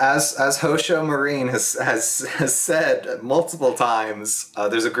 Listen, as Hosho Marine has said multiple times,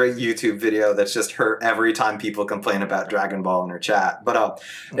 there's a great YouTube video that's just her every time people complain about Dragon Ball in her chat. But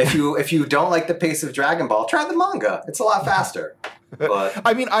if you don't like the pace of Dragon Ball, try the manga. It's a lot faster. But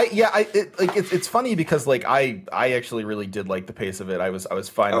I mean, it's funny because like I actually really did like the pace of it. I was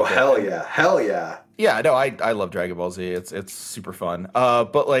fine. Oh, with hell it. Yeah, hell yeah. Yeah, no, I love Dragon Ball Z. It's super fun.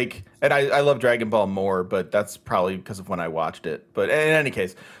 But like, and I love Dragon Ball more, but that's probably because of when I watched it. But in any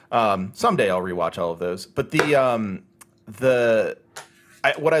case, someday I'll rewatch all of those. But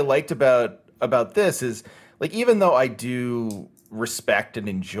what I liked about this is like, even though I do respect and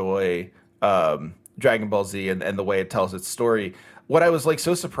enjoy Dragon Ball Z and the way it tells its story, what I was like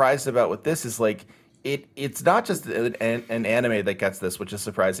so surprised about with this is like it's not just an anime that gets this, which is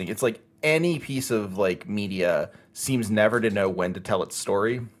surprising. It's like any piece of like media seems never to know when to tell its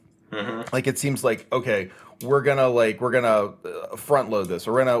story. Like it seems like, okay, we're gonna front load this,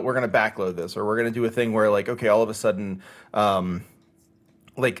 or we're gonna back load this, or we're gonna do a thing where like, okay, all of a sudden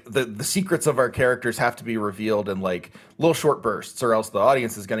like the secrets of our characters have to be revealed in like little short bursts, or else the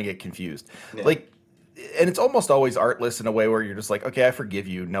audience is going to get confused. Yeah. Like, and it's almost always artless in a way where you're just like, okay, I forgive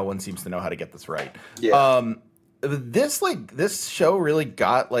you. No one seems to know how to get this right. Yeah. This show really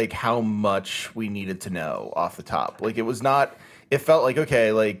got like how much we needed to know off the top. Like it felt like,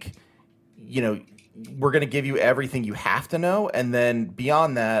 okay, like, we're going to give you everything you have to know. And then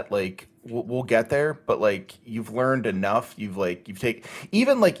beyond that, like, we'll get there, but like you've learned enough. You've taken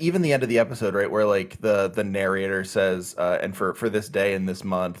even the end of the episode, right, where like the narrator says, and for this day and this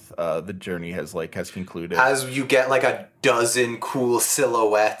month, the journey has concluded. As you get like a dozen cool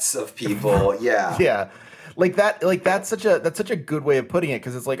silhouettes of people, yeah, yeah, that's such a good way of putting it,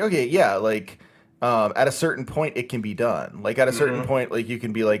 because it's like, okay, yeah, like. At a certain point, it can be done. Like at a certain point, like you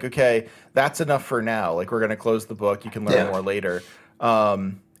can be like, okay, that's enough for now. Like we're gonna close the book. You can learn more later.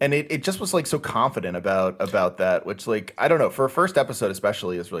 And it just was like so confident about that, which like, I don't know, for a first episode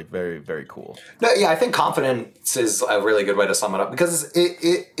especially is like very, very cool. No, yeah, I think confidence is a really good way to sum it up, because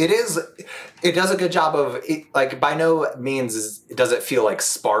it does a good job of it, like by no means does it feel like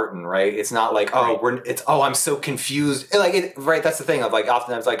Spartan, right? It's not like, I'm so confused. Like right, that's the thing of like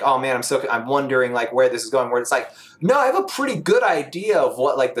oftentimes like, oh man, I'm wondering like where this is going, where it's like, no, I have a pretty good idea of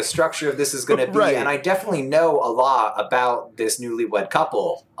what like the structure of this is going to be, right. And I definitely know a lot about this newlywed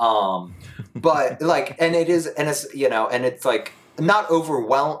couple. But like, and it's like not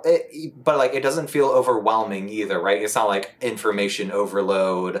but like it doesn't feel overwhelming either, right? It's not like information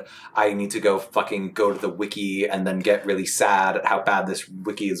overload. I need to go to the wiki and then get really sad at how bad this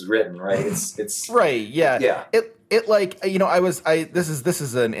wiki is written, right? It's right, yeah. It like, this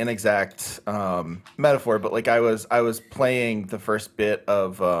is an inexact metaphor, but like I was playing the first bit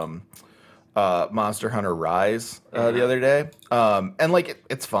of Monster Hunter Rise the other day, and like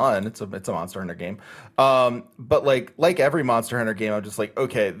it's fun. It's a Monster Hunter game, but like every Monster Hunter game, I'm just like,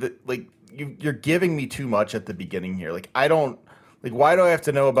 okay, you're giving me too much at the beginning here. Like I don't like why do I have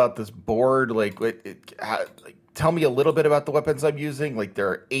to know about this board? Like, tell me a little bit about the weapons I'm using. Like there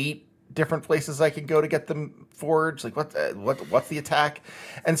are 8 different places I can go to get them forged. Like what's the attack?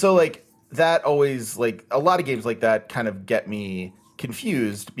 And so like that always like a lot of games like that kind of get me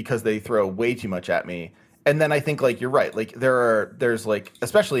confused because they throw way too much at me. And then I think like you're right. Like there's like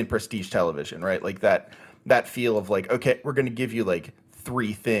especially in prestige television, right? Like that feel of like, okay, we're going to give you like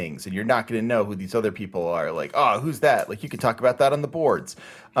 3 things and you're not going to know who these other people are. Like, oh, who's that? Like you can talk about that on the boards.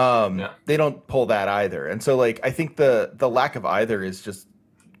 They don't pull that either. And so like, I think the lack of either is just,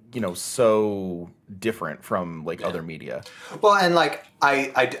 so different from like other media. Well, and like,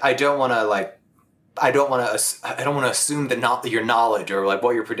 I don't want to like, I don't want to assume that your knowledge or like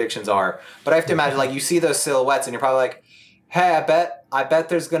what your predictions are, but I have to imagine like you see those silhouettes and you're probably like, hey, I bet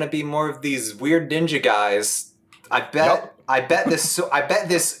there's going to be more of these weird ninja guys. I bet this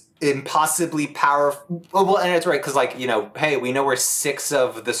impossibly powerful. Well, and it's right because, like, hey, we know where 6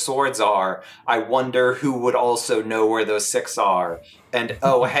 of the swords are. I wonder who would also know where those 6 are. And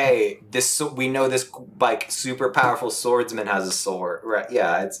oh, hey, we know this like super powerful swordsman has a sword. Right?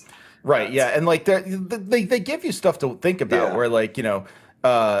 Yeah, it's right. Yeah, and like they give you stuff to think about. Where like the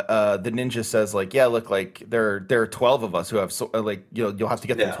ninja says like, yeah, look, like there are 12 of us who have you'll have to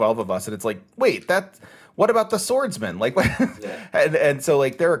get the 12 of us, and it's like, wait, what about the swordsman? Like, and so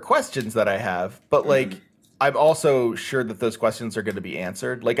like there are questions that I have, but like I'm also sure that those questions are going to be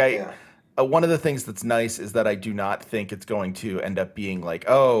answered. Like one of the things that's nice is that I do not think it's going to end up being like,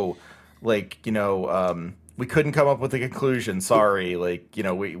 oh, like we couldn't come up with a conclusion. Sorry, like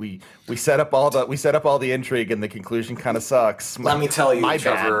we set up all the intrigue and the conclusion kind of sucks. Let me tell you,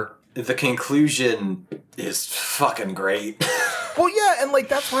 Trevor, the conclusion is fucking great. Well, yeah, and like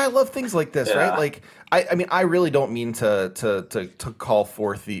that's why I love things like this, right? Like I mean, I really don't mean to call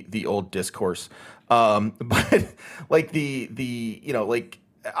forth the old discourse, but like like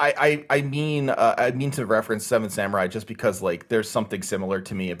I mean to reference Seven Samurai just because like there's something similar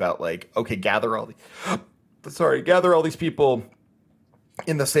to me about like, okay, gather all these people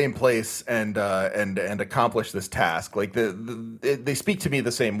in the same place and accomplish this task. Like they speak to me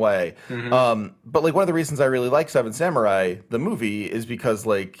the same way. But like one of the reasons I really like Seven Samurai, the movie, is because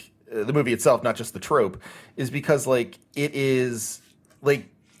like the movie itself, not just the trope, is because like it is like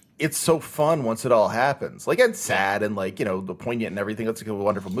it's so fun once it all happens. Like it's sad and like the poignant and everything. It's like a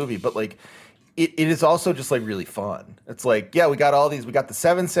wonderful movie, but like it is also just like really fun. It's like, yeah, we got the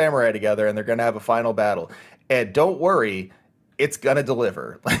 7 samurai together and they're gonna have a final battle, and don't worry, it's gonna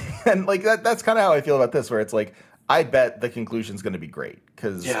deliver. And like that's kind of how I feel about this, where it's like I bet the conclusion's gonna be great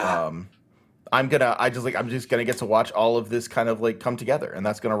because I'm just gonna get to watch all of this kind of like come together, and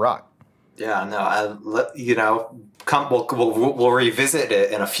that's gonna rock. Yeah, no, we'll revisit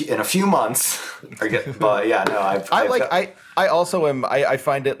it in a few months. But yeah, no, I also am. I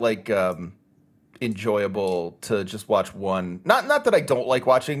find it like enjoyable to just watch one. Not that I don't like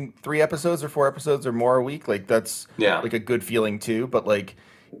watching 3 episodes or 4 episodes or more a week. Like that's like a good feeling too. But like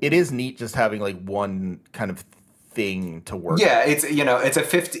it is neat just having like one kind of thing to work. Yeah, it's it's a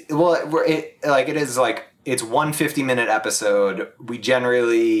 50. Well, it is like it's 1 50-minute episode. We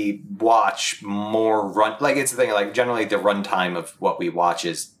generally watch more it's the thing. Like generally the runtime of what we watch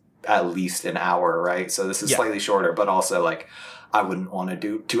is at least an hour, right? So this is slightly shorter, but also like I wouldn't want to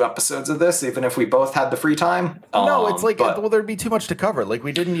do 2 episodes of this, even if we both had the free time. No, it's like, well, there'd be too much to cover. Like,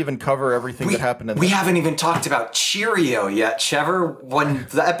 we didn't even cover everything that happened. We haven't even talked about Cheerio yet, Trevor. When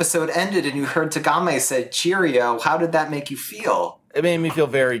the episode ended and you heard Tagame said Cheerio, how did that make you feel? It made me feel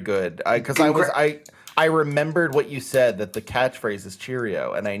very good. Because I remembered what you said, that the catchphrase is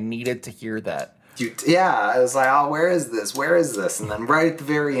Cheerio, and I needed to hear that. I was like, oh, where is this? And then right at the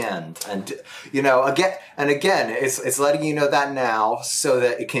very end, and again, it's letting you know that now so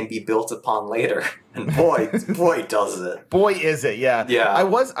that it can be built upon later. And boy does it. Boy is it, yeah. Yeah. I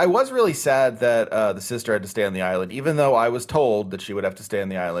was really sad that the sister had to stay on the island, even though I was told that she would have to stay on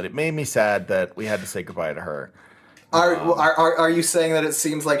the island. It made me sad that we had to say goodbye to her. Are you saying that it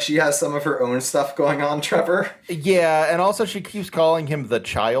seems like she has some of her own stuff going on, Trevor? Yeah, and also she keeps calling him the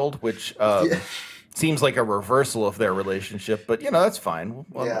child, which seems like a reversal of their relationship. But that's fine.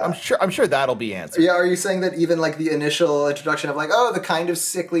 Well, yeah. I'm sure that'll be answered. Yeah, are you saying that even like the initial introduction of like, oh, the kind of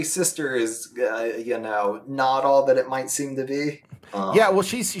sickly sister is not all that it might seem to be? Yeah, well,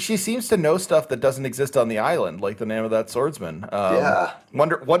 she seems to know stuff that doesn't exist on the island, like the name of that swordsman.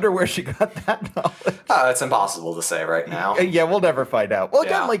 Wonder where she got that knowledge. Oh, it's impossible to say right now. Yeah, we'll never find out. Well,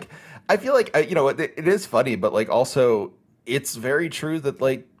 again, like I feel like it is funny, but like also it's very true that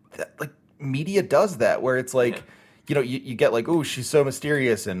like media does that, where it's like you get like, oh, she's so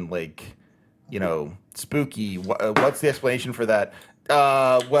mysterious and like spooky. What's the explanation for that?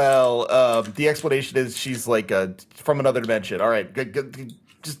 The explanation is she's like from another dimension. All right,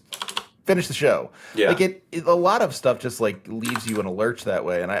 just finish the show. Yeah. Like a lot of stuff just like leaves you in a lurch that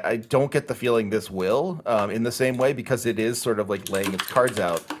way, and I don't get the feeling this will in the same way, because it is sort of like laying its cards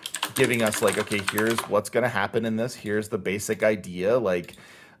out, giving us like, okay, here's what's going to happen in this. Here's the basic idea. Like,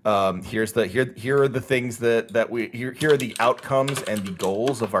 here are the things that we here are the outcomes and the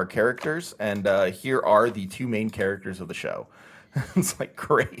goals of our characters, and here are the two main characters of the show. It's like,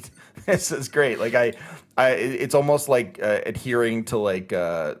 great, this is great. Like it's almost like adhering to like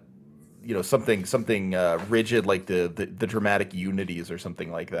something rigid, like the dramatic unities or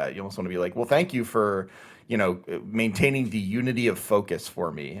something like that. You almost want to be like, well, thank you for maintaining the unity of focus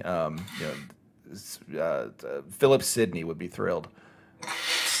for me. Philip Sidney would be thrilled.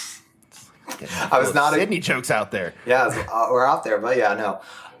 I was not Sidney jokes out there. Yeah, we're out there, but yeah, no.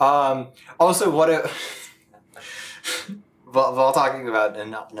 Also, while talking about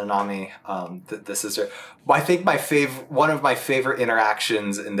Nanami, the sister, I think one of my favorite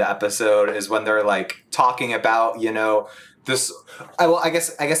interactions in the episode is when they're like talking about this. I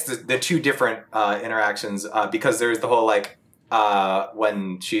guess the two different interactions, because there's the whole like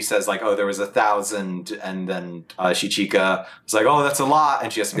when she says like, oh, there was 1,000, and then Shichika was like, oh, that's a lot,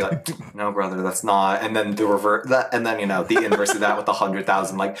 and she has to be like, no, brother, that's not, and then the revert that, and then the inverse of that with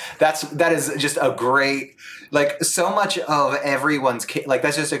 100,000. Like that is just a great, like, so much of everyone's like,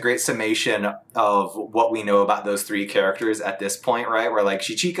 that's just a great summation of what we know about those three characters at this point, right? Where like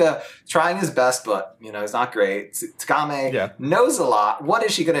Shichika trying his best, but it's not great. Takame knows a lot. What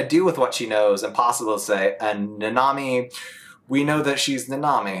is she gonna do with what she knows? Impossible to say. And Nanami, we know that she's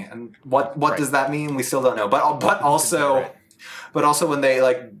Nanami, and what does that mean? We still don't know. But also when they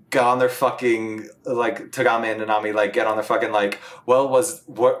like got on their fucking, like, Takame and Nanami like get on their fucking like, well,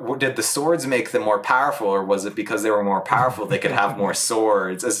 what did the swords make them more powerful, or was it because they were more powerful they could have more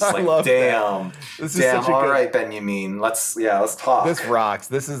swords? It's just like, damn. All right, Benjamin, let's talk. This rocks.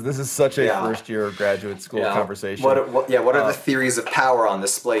 This is such a first year graduate school conversation. What are the theories of power on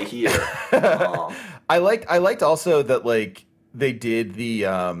display here? I liked also that like they did they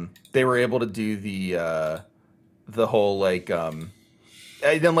were able to do the whole like and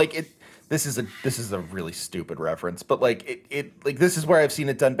then like it. This is a really stupid reference, but like it like this is where I've seen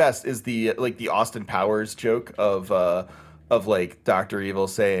it done best, is the like the Austin Powers joke of like Dr. Evil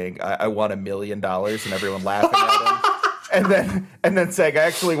saying I want $1 million and everyone laughing at him. And then saying, I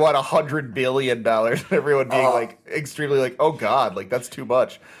actually want $100 billion, and everyone being like extremely like, oh God, like that's too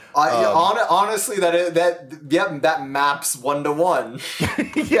much. Honestly, that maps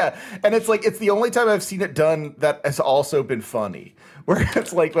 1-to-1. Yeah, and it's like, it's the only time I've seen it done that has also been funny. Where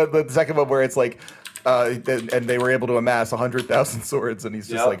it's like the second one where it's like, and they were able to amass 100,000 swords, and he's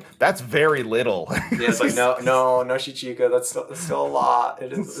just like, that's very little. Yeah, it's like, no, Shichika, that's still a lot.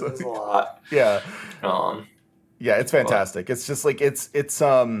 It is a lot. Yeah. Yeah, it's fantastic. It's just like it's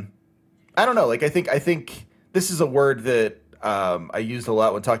I don't know. Like I think this is a word that I used a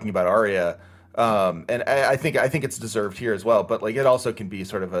lot when talking about Arya, and I think it's deserved here as well. But like it also can be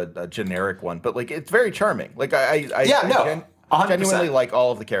sort of a generic one. But like it's very charming. Like I genuinely like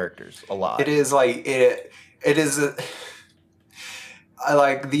all of the characters a lot. It is like it is. I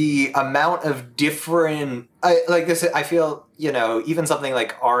like the amount of different. Like this. I feel even something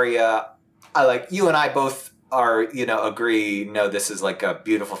like Arya. I like you and I both are agree. No, this is like a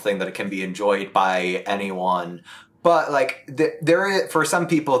beautiful thing that it can be enjoyed by anyone. But like there is, for some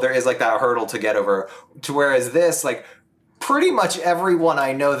people there is like that hurdle to get over. To whereas this, like pretty much everyone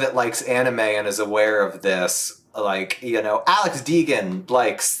I know that likes anime and is aware of this. Like Alex Deegan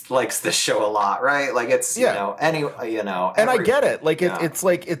likes this show a lot, right? Like it's and I get it. Like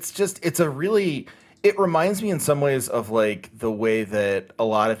it reminds me in some ways of like the way that a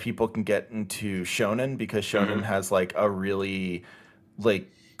lot of people can get into shonen, because shonen has like a really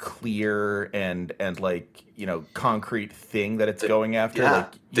like clear and like concrete thing that it's going after. Yeah.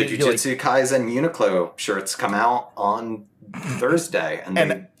 Like the Jujutsu Kaisen Uniqlo shirts come out on Thursday,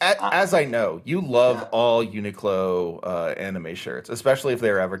 as I know, you love all Uniqlo anime shirts, especially if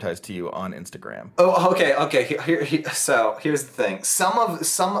they're advertised to you on Instagram. Oh, okay. So here's the thing: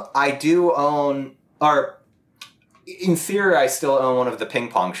 some I do own, or in theory, I still own one of the ping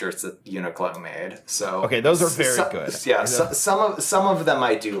pong shirts that Uniqlo made. So okay, those are very good. Yeah, some of them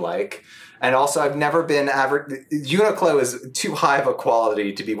I do like. And also, I've never been Uniqlo is too high of a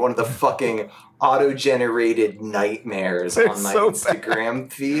quality to be one of the fucking auto-generated nightmares on my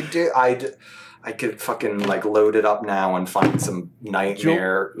Instagram feed, dude. I could fucking like load it up now and find some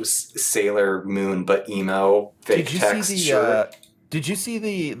nightmare Sailor Moon but emo fake text shirt. Did you see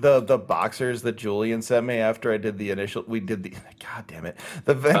the boxers that Julian sent me after I did the initial? We did the God damn it,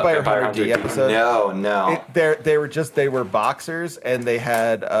 the Vampire Hunter D episode. No. They were boxers, and they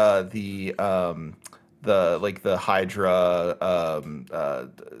had the Hydra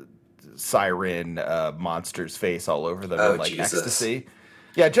siren monster's face all over them in like Jesus. ecstasy.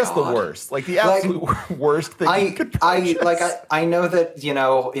 Yeah, just God. the worst. Like the absolute worst thing you could purchase. I know that,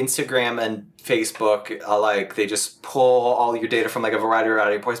 Instagram and Facebook, like they just pull all your data from like a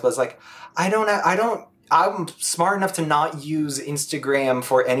variety of points, but it's like I'm smart enough to not use Instagram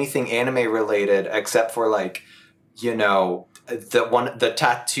for anything anime related except for like, the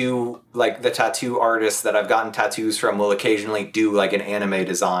tattoo artist that I've gotten tattoos from will occasionally do like an anime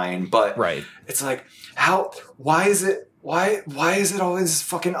design, but right. It's like, why is it always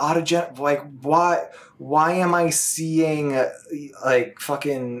fucking autogen? Like, why am I seeing like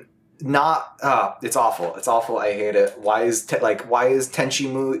fucking not? It's awful. It's awful. I hate it. Why are Tenchi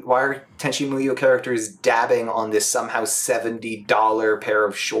Muyo characters dabbing on this somehow $70 pair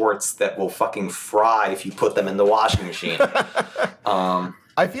of shorts that will fucking fry if you put them in the washing machine?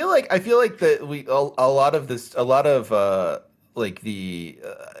 I feel like that a lot of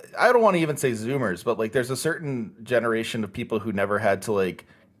I don't want to even say Zoomers, but like there's a certain generation of people who never had to like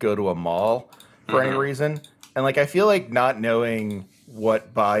go to a mall for any reason, and like I feel like not knowing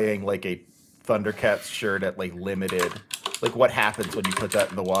what buying like a Thundercats shirt at like Limited, like what happens when you put that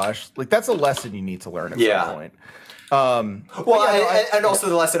in the wash, like that's a lesson you need to learn at some point. And also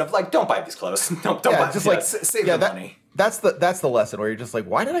the lesson of like, don't buy these clothes. Don't buy. Just save the money. That's the lesson where you're just like,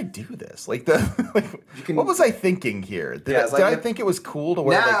 why did I do this? Like what was I thinking here? Did I think it was cool to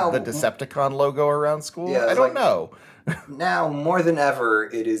wear like the Decepticon logo around school? Yeah, I don't know. Now more than ever,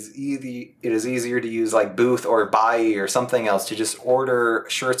 it is easier to use like Booth or Bai or something else to just order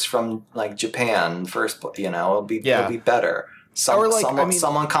shirts from like Japan first. It'll be better.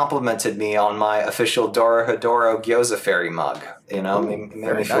 Someone complimented me on my official Dorohedoro Gyoza Fairy mug. Made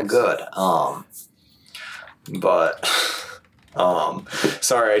me feel good.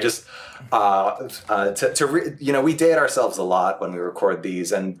 Sorry, I just we date ourselves a lot when we record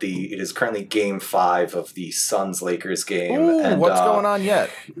these, and it is currently Game 5 of the Suns Lakers game. Ooh, and what's going on yet?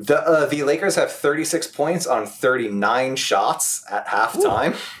 The Lakers have 36 points on 39 shots at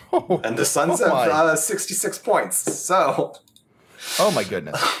halftime, and the Suns have 66 points. So. Oh my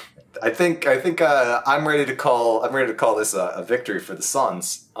goodness! I think I'm ready to call this a victory for the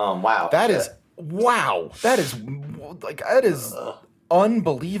Suns. Wow, that is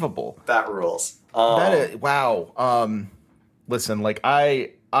unbelievable. That rules. That is wow. Listen, like I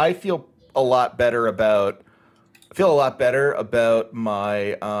feel a lot better about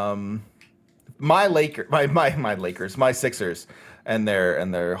my my Lakers, my Sixers. And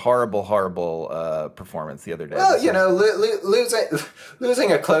their horrible performance the other day. Well,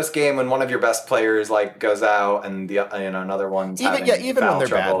 losing a close game when one of your best players like goes out and the another one's even when they're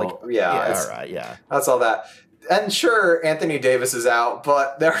trouble. Bad, that's all that. And sure, Anthony Davis is out,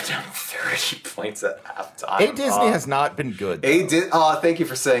 but they're down 30 points at halftime. A. Disney has not been good. Thank you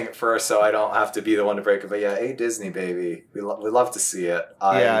for saying it first, so I don't have to be the one to break it. But yeah, A. Disney, baby, we love to see it.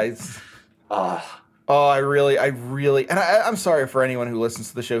 And I'm sorry for anyone who listens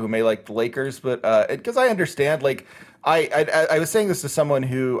to the show who may like the Lakers, but because I understand, like I was saying this to someone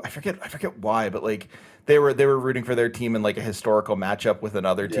who I forget why, but like they were rooting for their team in like a historical matchup with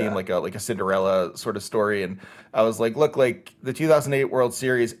another team, like a Cinderella sort of story, and I was like, look, like the 2008 World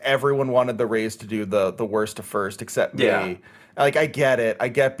Series, everyone wanted the Rays to do the worst to first except me. Like, I get it. I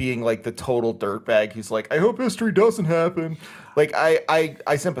get being like the total dirtbag who's like, I hope history doesn't happen. Like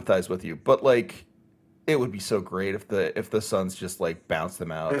I sympathize with you, but like. It would be so great if the Suns just like bounce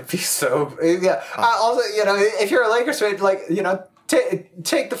them out. It'd be so also, if you're a Lakers fan, like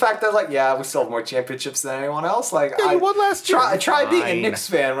take the fact that like we still have more championships than anyone else. Like you won last year. Try being a Knicks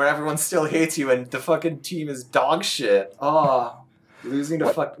fan where everyone still hates you and the fucking team is dog shit. Losing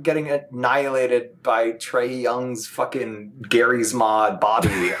to getting annihilated by Trae Young's fucking Gary's mod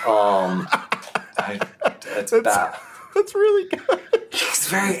body. That's bad. That's really good. He's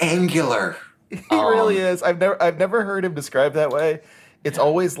very angular. He really is. I've never heard him described that way. It's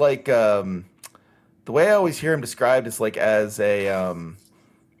always like the way I always hear him described is like as a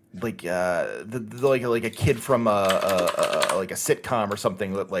like a kid from a like a sitcom or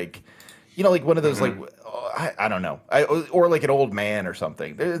something that like like one of those like I don't know or like an old man or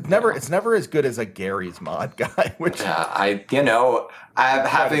something. It's never as good as a Gary's mod guy. Which having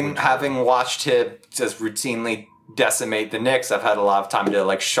watched him just routinely decimate the Knicks, I've had a lot of time to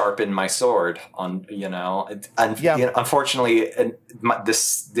like sharpen my sword on, and unfortunately,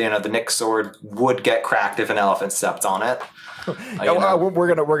 the Knicks sword would get cracked if an elephant stepped on it.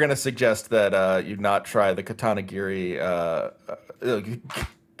 We're gonna suggest that you not try the Katanagiri.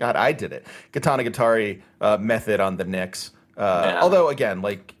 God, I did it. Katanagatari method on the Knicks. Although again,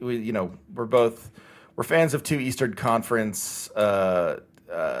 like we're fans of two Eastern Conference,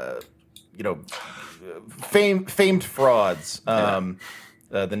 famed frauds,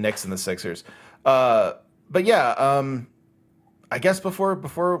 the Knicks and the Sixers. But yeah, I guess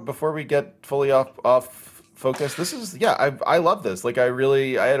before we get fully off focus, this is I love this. Like I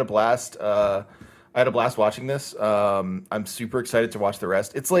had a blast. I had a blast watching this. I'm super excited to watch the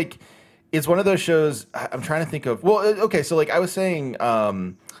rest. It's like it's one of those shows. I'm trying to think of. Well, okay, so like I was saying.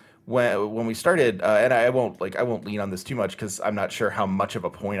 When we started, and I won't lean on this too much because I'm not sure how much of a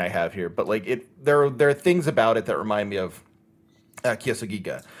point I have here, but like there are things about it that remind me of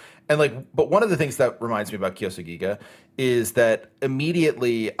Kyosugiga, and but one of the things that reminds me about Kyosugiga is that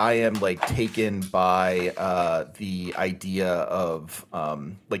immediately I am like taken by the idea of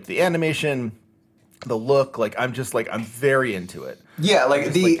like the animation, the look. Like I'm very into it. Yeah,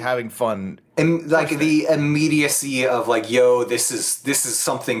 like like having fun. And like the immediacy of like, yo, this is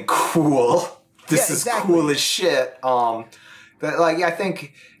something cool. This is cool as shit. But like I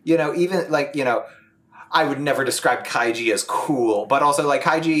think, even like, I would never describe Kaiji as cool, but also like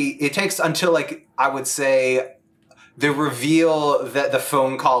Kaiji, it takes until like I would say the reveal that the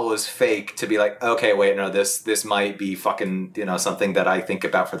phone call was fake to be like, okay, wait, no, this might be fucking, something that I think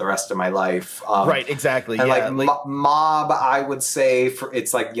about for the rest of my life. Right, exactly. And yeah, Mob, I would say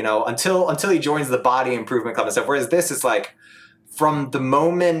it's like, until he joins the Body Improvement Club and stuff. Whereas this is like, from the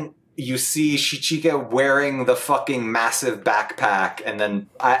moment you see Shichika wearing the fucking massive backpack, and then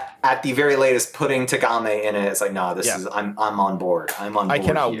at the very latest putting Tagame in it, it's like, no, this is I'm on board. I'm on board. I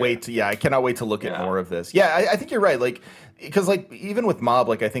cannot wait to look at more of this. Yeah, I think you're right. Like, because like even with Mob,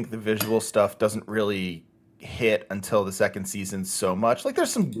 like I think the visual stuff doesn't really hit until the second season so much. Like,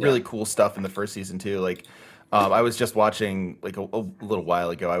 there's some really cool stuff in the first season too. Like, I was just watching like a little while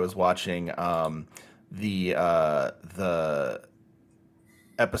ago. I was watching the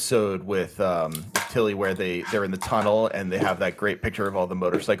episode with Tilly where they're in the tunnel and they have that great picture of all the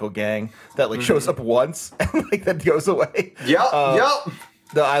motorcycle gang that like shows up once and like that goes away. Yep.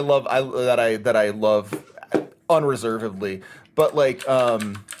 That I love unreservedly. But like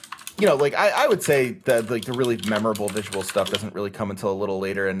like I would say that like the really memorable visual stuff doesn't really come until a little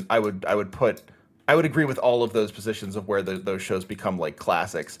later, and I would agree with all of those positions of where those shows become like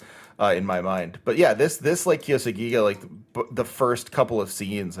classics. In my mind. But yeah, this like Kyosugiga, like the first couple of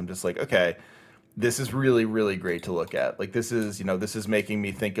scenes, I'm just like, okay, this is really, really great to look at. Like this is making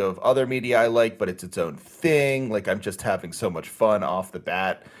me think of other media I like, but it's its own thing. Like I'm just having so much fun off the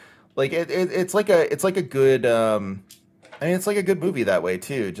bat. Like it's like a good it's like a good movie that way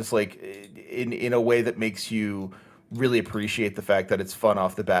too. Just like in a way that makes you really appreciate the fact that it's fun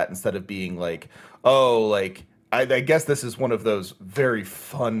off the bat instead of being like, oh, like I guess this is one of those very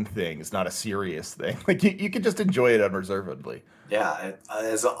fun things, not a serious thing. Like you can just enjoy it unreservedly. Yeah, it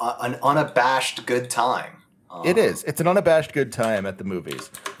is an unabashed good time. It is. It's an unabashed good time at the movies.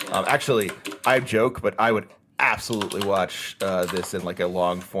 Actually, I joke, but I would absolutely watch this in like a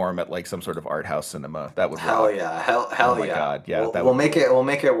long form at like some sort of art house cinema. That would hell yeah, hell oh my yeah. God, yeah. We'll make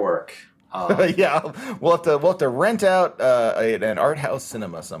it work. Yeah, we'll have to rent out an art house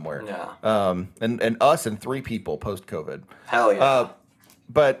cinema somewhere. Yeah. And us and 3 people post COVID. Hell yeah.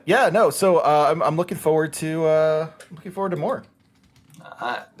 But yeah, no. So I'm looking forward to more.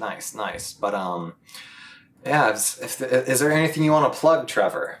 Nice. But yeah. Is there anything you want to plug,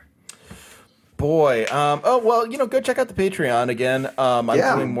 Trevor? Boy, go check out the Patreon again. I'm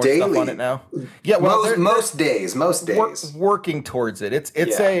doing more daily. stuff on it now. Yeah, well, most days. Working towards it. It's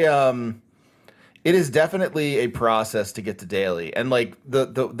it is definitely a process to get to daily, and like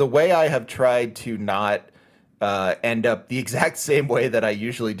the way I have tried to not end up the exact same way that I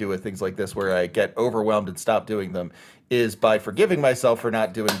usually do with things like this, where I get overwhelmed and stop doing them, is by forgiving myself for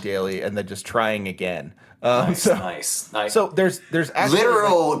not doing daily and then just trying again. Nice. So there's actually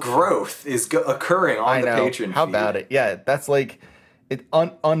literal growth is occurring on the Patreon. How about it? Yeah, that's like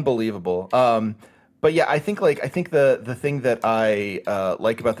unbelievable. But yeah, I think the thing that I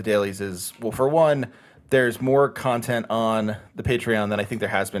like about the dailies is, well, for one, there's more content on the Patreon than I think there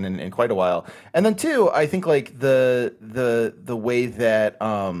has been in quite a while, and then two, I think like the way that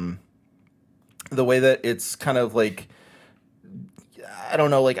it's kind of like, I don't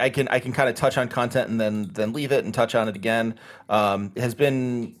know, like I can kind of touch on content and then leave it and touch on it again. Has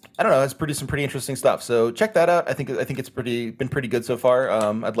been I don't know, has produced some pretty interesting stuff. So check that out. I think it's been pretty good so far.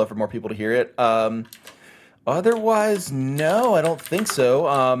 I'd love for more people to hear it. Otherwise, no, I don't think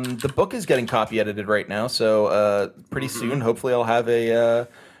so. The book is getting copy edited right now, so pretty soon, hopefully, I'll have a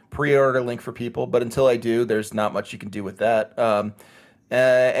pre-order link for people. But until I do, there's not much you can do with that.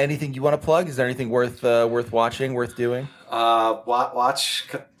 Anything you want to plug? Is there anything worth watching, worth doing? Watch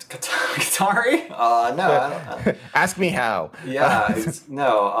Katari? No, I don't. Ask me how. Yeah,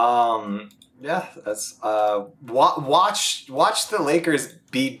 yeah, that's watch the Lakers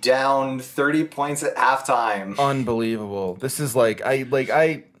be down 30 points at halftime. Unbelievable. This is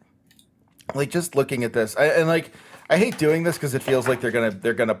I just looking at this. I hate doing this because it feels like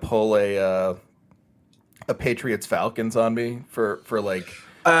they're gonna pull a Patriots Falcons on me for like.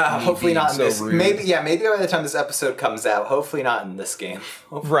 Hopefully not in so this. rude. Maybe by the time this episode comes out, hopefully not in this game.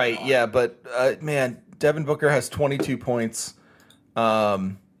 Hopefully right, not. yeah, but man, Devin Booker has 22 points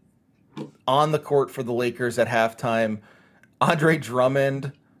on the court for the Lakers at halftime. Andre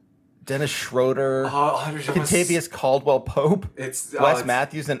Drummond, Dennis Schroeder, Kentavious Caldwell-Pope, Wes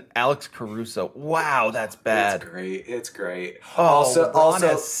Matthews, and Alex Caruso. Wow, that's bad. It's great. Oh, also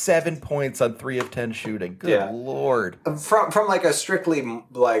has 7 points on 3 of 10 shooting. Good Lord. From like a strictly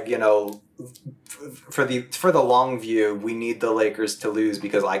like, for the long view, we need the Lakers to lose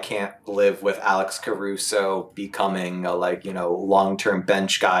because I can't live with Alex Caruso becoming a long-term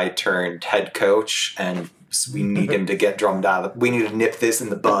bench guy turned head coach, and we need him to get drummed out. We need to nip this in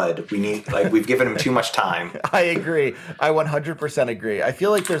the bud. We've given him too much time. I agree. I 100% agree. I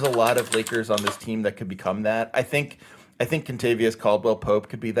feel like there's a lot of Lakers on this team that could become that. I think Kentavious Caldwell-Pope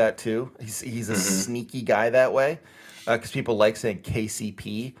could be that too. He's a sneaky guy that way because people like saying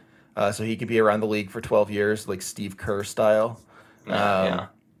KCP. So he could be around the league for 12 years, like Steve Kerr style. Yeah,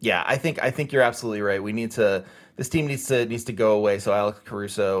 I think you're absolutely right. This team needs to go away so Alex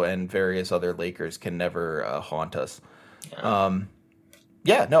Caruso and various other Lakers can never haunt us. I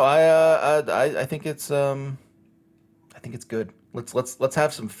think it's good. Let's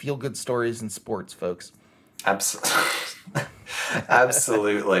have some feel good stories in sports, folks.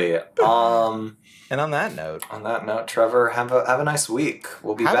 Absolutely. And on that note, Trevor, have a nice week.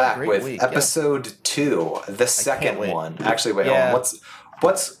 We'll be back with episode 2, the second one. Actually, wait, hold on.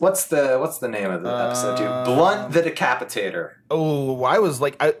 What's the name of the episode 2? Blunt the Decapitator. Oh, I was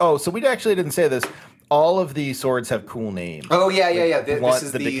like, so we actually didn't say this. All of the swords have cool names. Oh yeah. This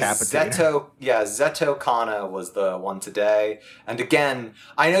is the Decapitator. Zeto. Yeah, Zeto Kana was the one today. And again,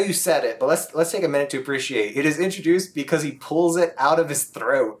 I know you said it, but let's take a minute to appreciate. It is introduced because he pulls it out of his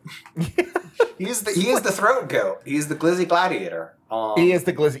throat. He is the throat goat. He's the Glizzy Gladiator. He is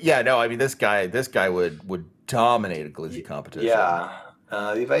the Glizzy. Yeah, no, I mean this guy would dominate a Glizzy competition. Yeah.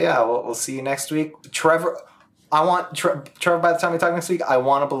 But yeah, we'll see you next week. Trevor, Trevor, by the time we talk next week, I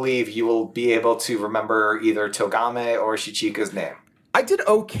want to believe you will be able to remember either Togame or Shichika's name. I did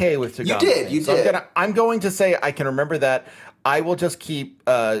okay with Togame. You did. I'm going to say I can remember that. I will just keep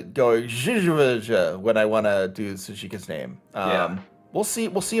going when I want to do Shichika's name. We'll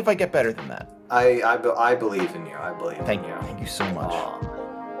see if I get better than that. I believe in you. I believe in you. Thank you so much.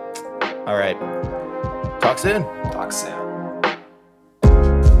 All right. Talk soon.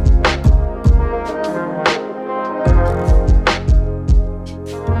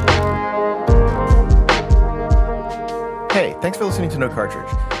 Hey, thanks for listening to No Cartridge.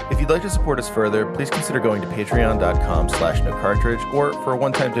 If you'd like to support us further, please consider going to patreon.com/NoCartridge or for a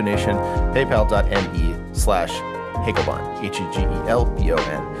one-time donation, paypal.me/Hegelbon,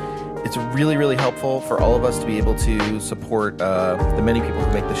 Hegelbon. It's really, really helpful for all of us to be able to support the many people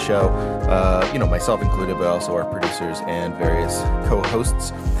who make the show, myself included, but also our producers and various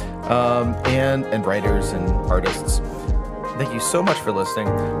co-hosts and writers and artists. Thank you so much for listening.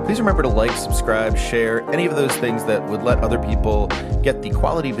 Please remember to like, subscribe, share, any of those things that would let other people get the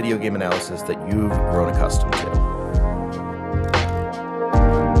quality video game analysis that you've grown accustomed to.